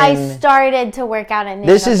in. I started to work out at noon.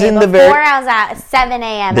 This is in the very... Before I was at 7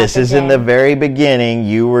 a.m. This is in the very beginning.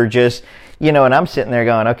 You were just... and I'm sitting there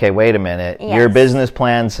going, okay, wait a minute. Yes. Your business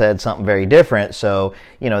plan said something very different. So,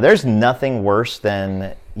 there's nothing worse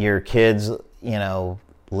than your kids,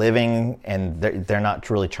 living and they're not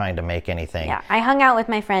really trying to make anything. Yeah, I hung out with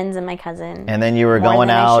my friends and my cousin. And then you were going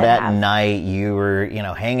out at night. You were,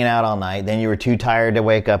 hanging out all night. Then you were too tired to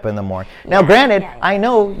wake up in the morning. Now, granted, I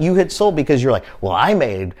know you had sold because you're like, well, I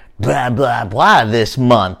made blah, blah, blah this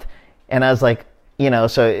month. And I was like,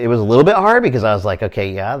 so it was a little bit hard because I was like,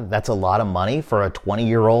 okay, yeah, that's a lot of money for a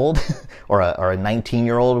 20-year-old or a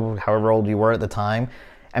 19-year-old, however old you were at the time.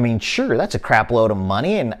 I mean, sure, that's a crap load of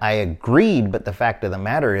money, and I agreed, but the fact of the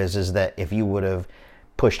matter is that if you would have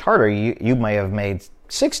pushed harder, you may have made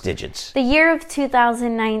 6 digits. The year of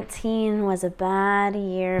 2019 was a bad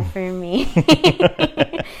year for me.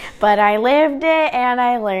 But I lived it and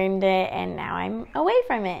I learned it, and now I'm away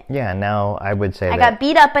from it. Yeah, now I would say I got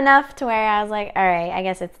beat up enough to where I was like, all right, I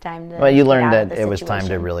guess it's time to... Well, you learned that it was time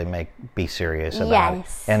to really be serious about it.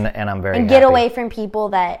 And I'm very happy. And get away from people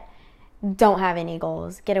that don't have any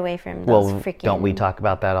goals. Get away from those freaking... Don't we talk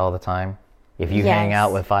about that all the time? If you hang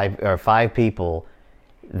out with five people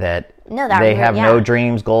that they have no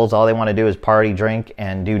dreams, goals, all they want to do is party, drink,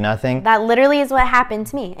 and do nothing. That literally is what happened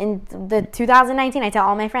to me. In the 2019, I tell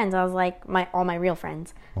all my friends, I was like, all my real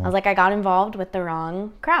friends, I was like, I got involved with the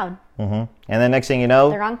wrong crowd. Mm-hmm. And then next thing you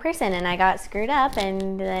know... The wrong person, and I got screwed up,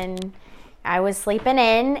 and then I was sleeping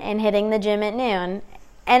in and hitting the gym at noon.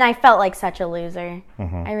 And I felt like such a loser.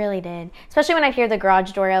 Mm-hmm. I really did. Especially when I'd hear the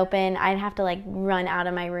garage door open, I'd have to run out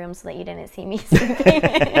of my room so that you didn't see me sleeping.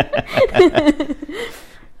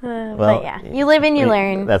 But yeah, you live and you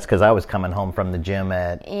learn. That's because I was coming home from the gym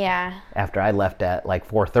after I left at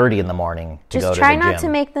 4:30 in the morning to go to the gym. Just try not to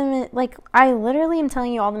make them, I literally am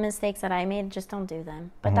telling you all the mistakes that I made, just don't do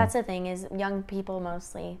them. But that's the thing is young people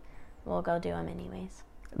mostly will go do them anyways.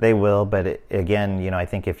 They will, but again, I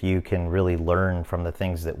think if you can really learn from the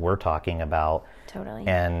things that we're talking about. Totally.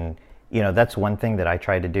 And, that's one thing that I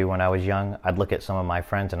tried to do when I was young. I'd look at some of my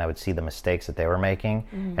friends and I would see the mistakes that they were making.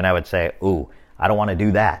 Mm-hmm. And I would say, ooh, I don't want to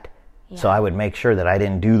do that. Yeah. So I would make sure that I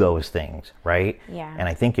didn't do those things, right? Yeah. And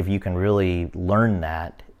I think if you can really learn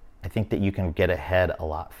that, I think that you can get ahead a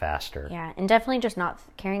lot faster. Yeah, and definitely just not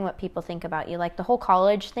caring what people think about you. Like the whole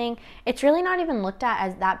college thing, it's really not even looked at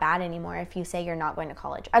as that bad anymore if you say you're not going to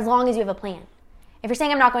college, as long as you have a plan. If you're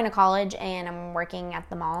saying I'm not going to college and I'm working at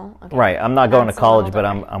the mall, okay, right? I'm not going to college, but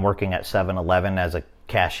different. I'm working at 7-Eleven as a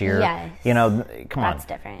cashier. Yes, you know, come on, that's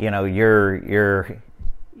different. You know, you're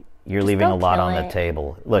leaving a lot on the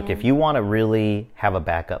table. Look, if you want to really have a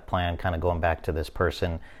backup plan, kind of going back to this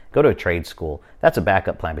person, go to a trade school. That's a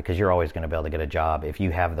backup plan because you're always going to be able to get a job. If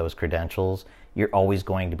you have those credentials, you're always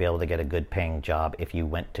going to be able to get a good paying job if you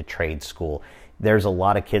went to trade school. There's a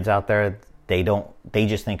lot of kids out there, they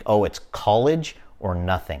just think, oh, it's college or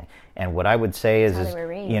nothing. And what I would say is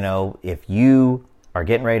you know, if you are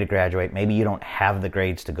getting ready to graduate, maybe you don't have the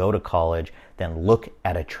grades to go to college, then look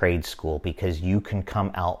at a trade school because you can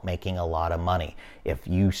come out making a lot of money. If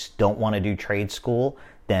you don't want to do trade school,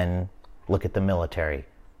 then look at the military,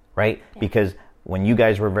 right? Yeah. Because when you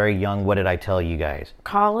guys were very young, what did I tell you guys?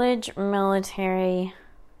 College, military,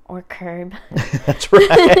 or curb. That's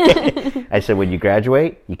right. I said when you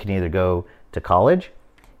graduate, you can either go to college,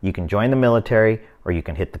 you can join the military, or you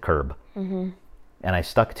can hit the curb. Mm-hmm. And I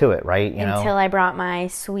stuck to it, right? Until I brought my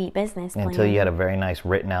sweet business plan. Until you had a very nice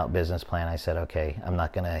written out business plan. I said, okay, I'm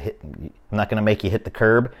not gonna make you hit the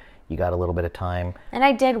curb. You got a little bit of time. And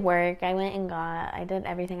I did work. I did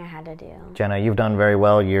everything I had to do. Jenna, you've done very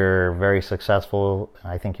well. You're very successful.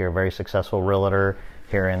 I think you're a very successful realtor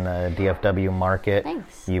here in the DFW market.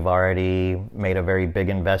 Thanks. You've already made a very big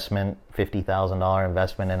investment, $50,000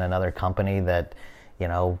 investment in another company that, you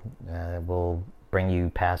know, will bring you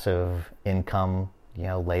passive income, you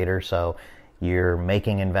know, later. So you're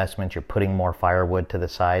making investments, you're putting more firewood to the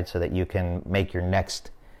side so that you can make your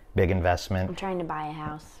next big investment. I'm trying to buy a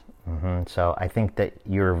house. Mm-hmm. So I think that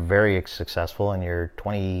you're very successful and you're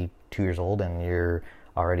 22 years old and you're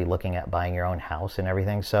already looking at buying your own house and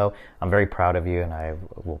everything. So I'm very proud of you and I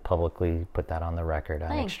will publicly put that on the record.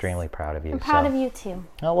 I'm extremely proud of you. I'm proud of you too.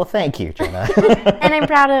 Oh, well, thank you, Jenna. And I'm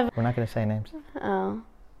proud of... We're not going to say names. Oh,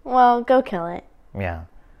 well, go kill it. Yeah,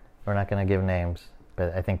 we're not going to give names,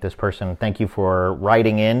 but I think this person, thank you for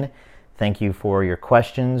writing in. Thank you for your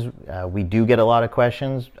questions. We do get a lot of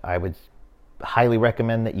questions. I would highly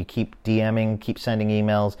recommend that you keep DMing, keep sending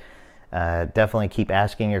emails. Definitely keep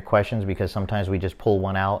asking your questions because sometimes we just pull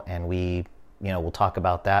one out and we'll talk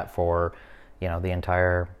about that for, the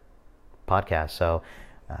entire podcast. So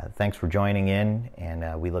thanks for joining in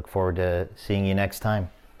and we look forward to seeing you next time.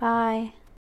 Bye.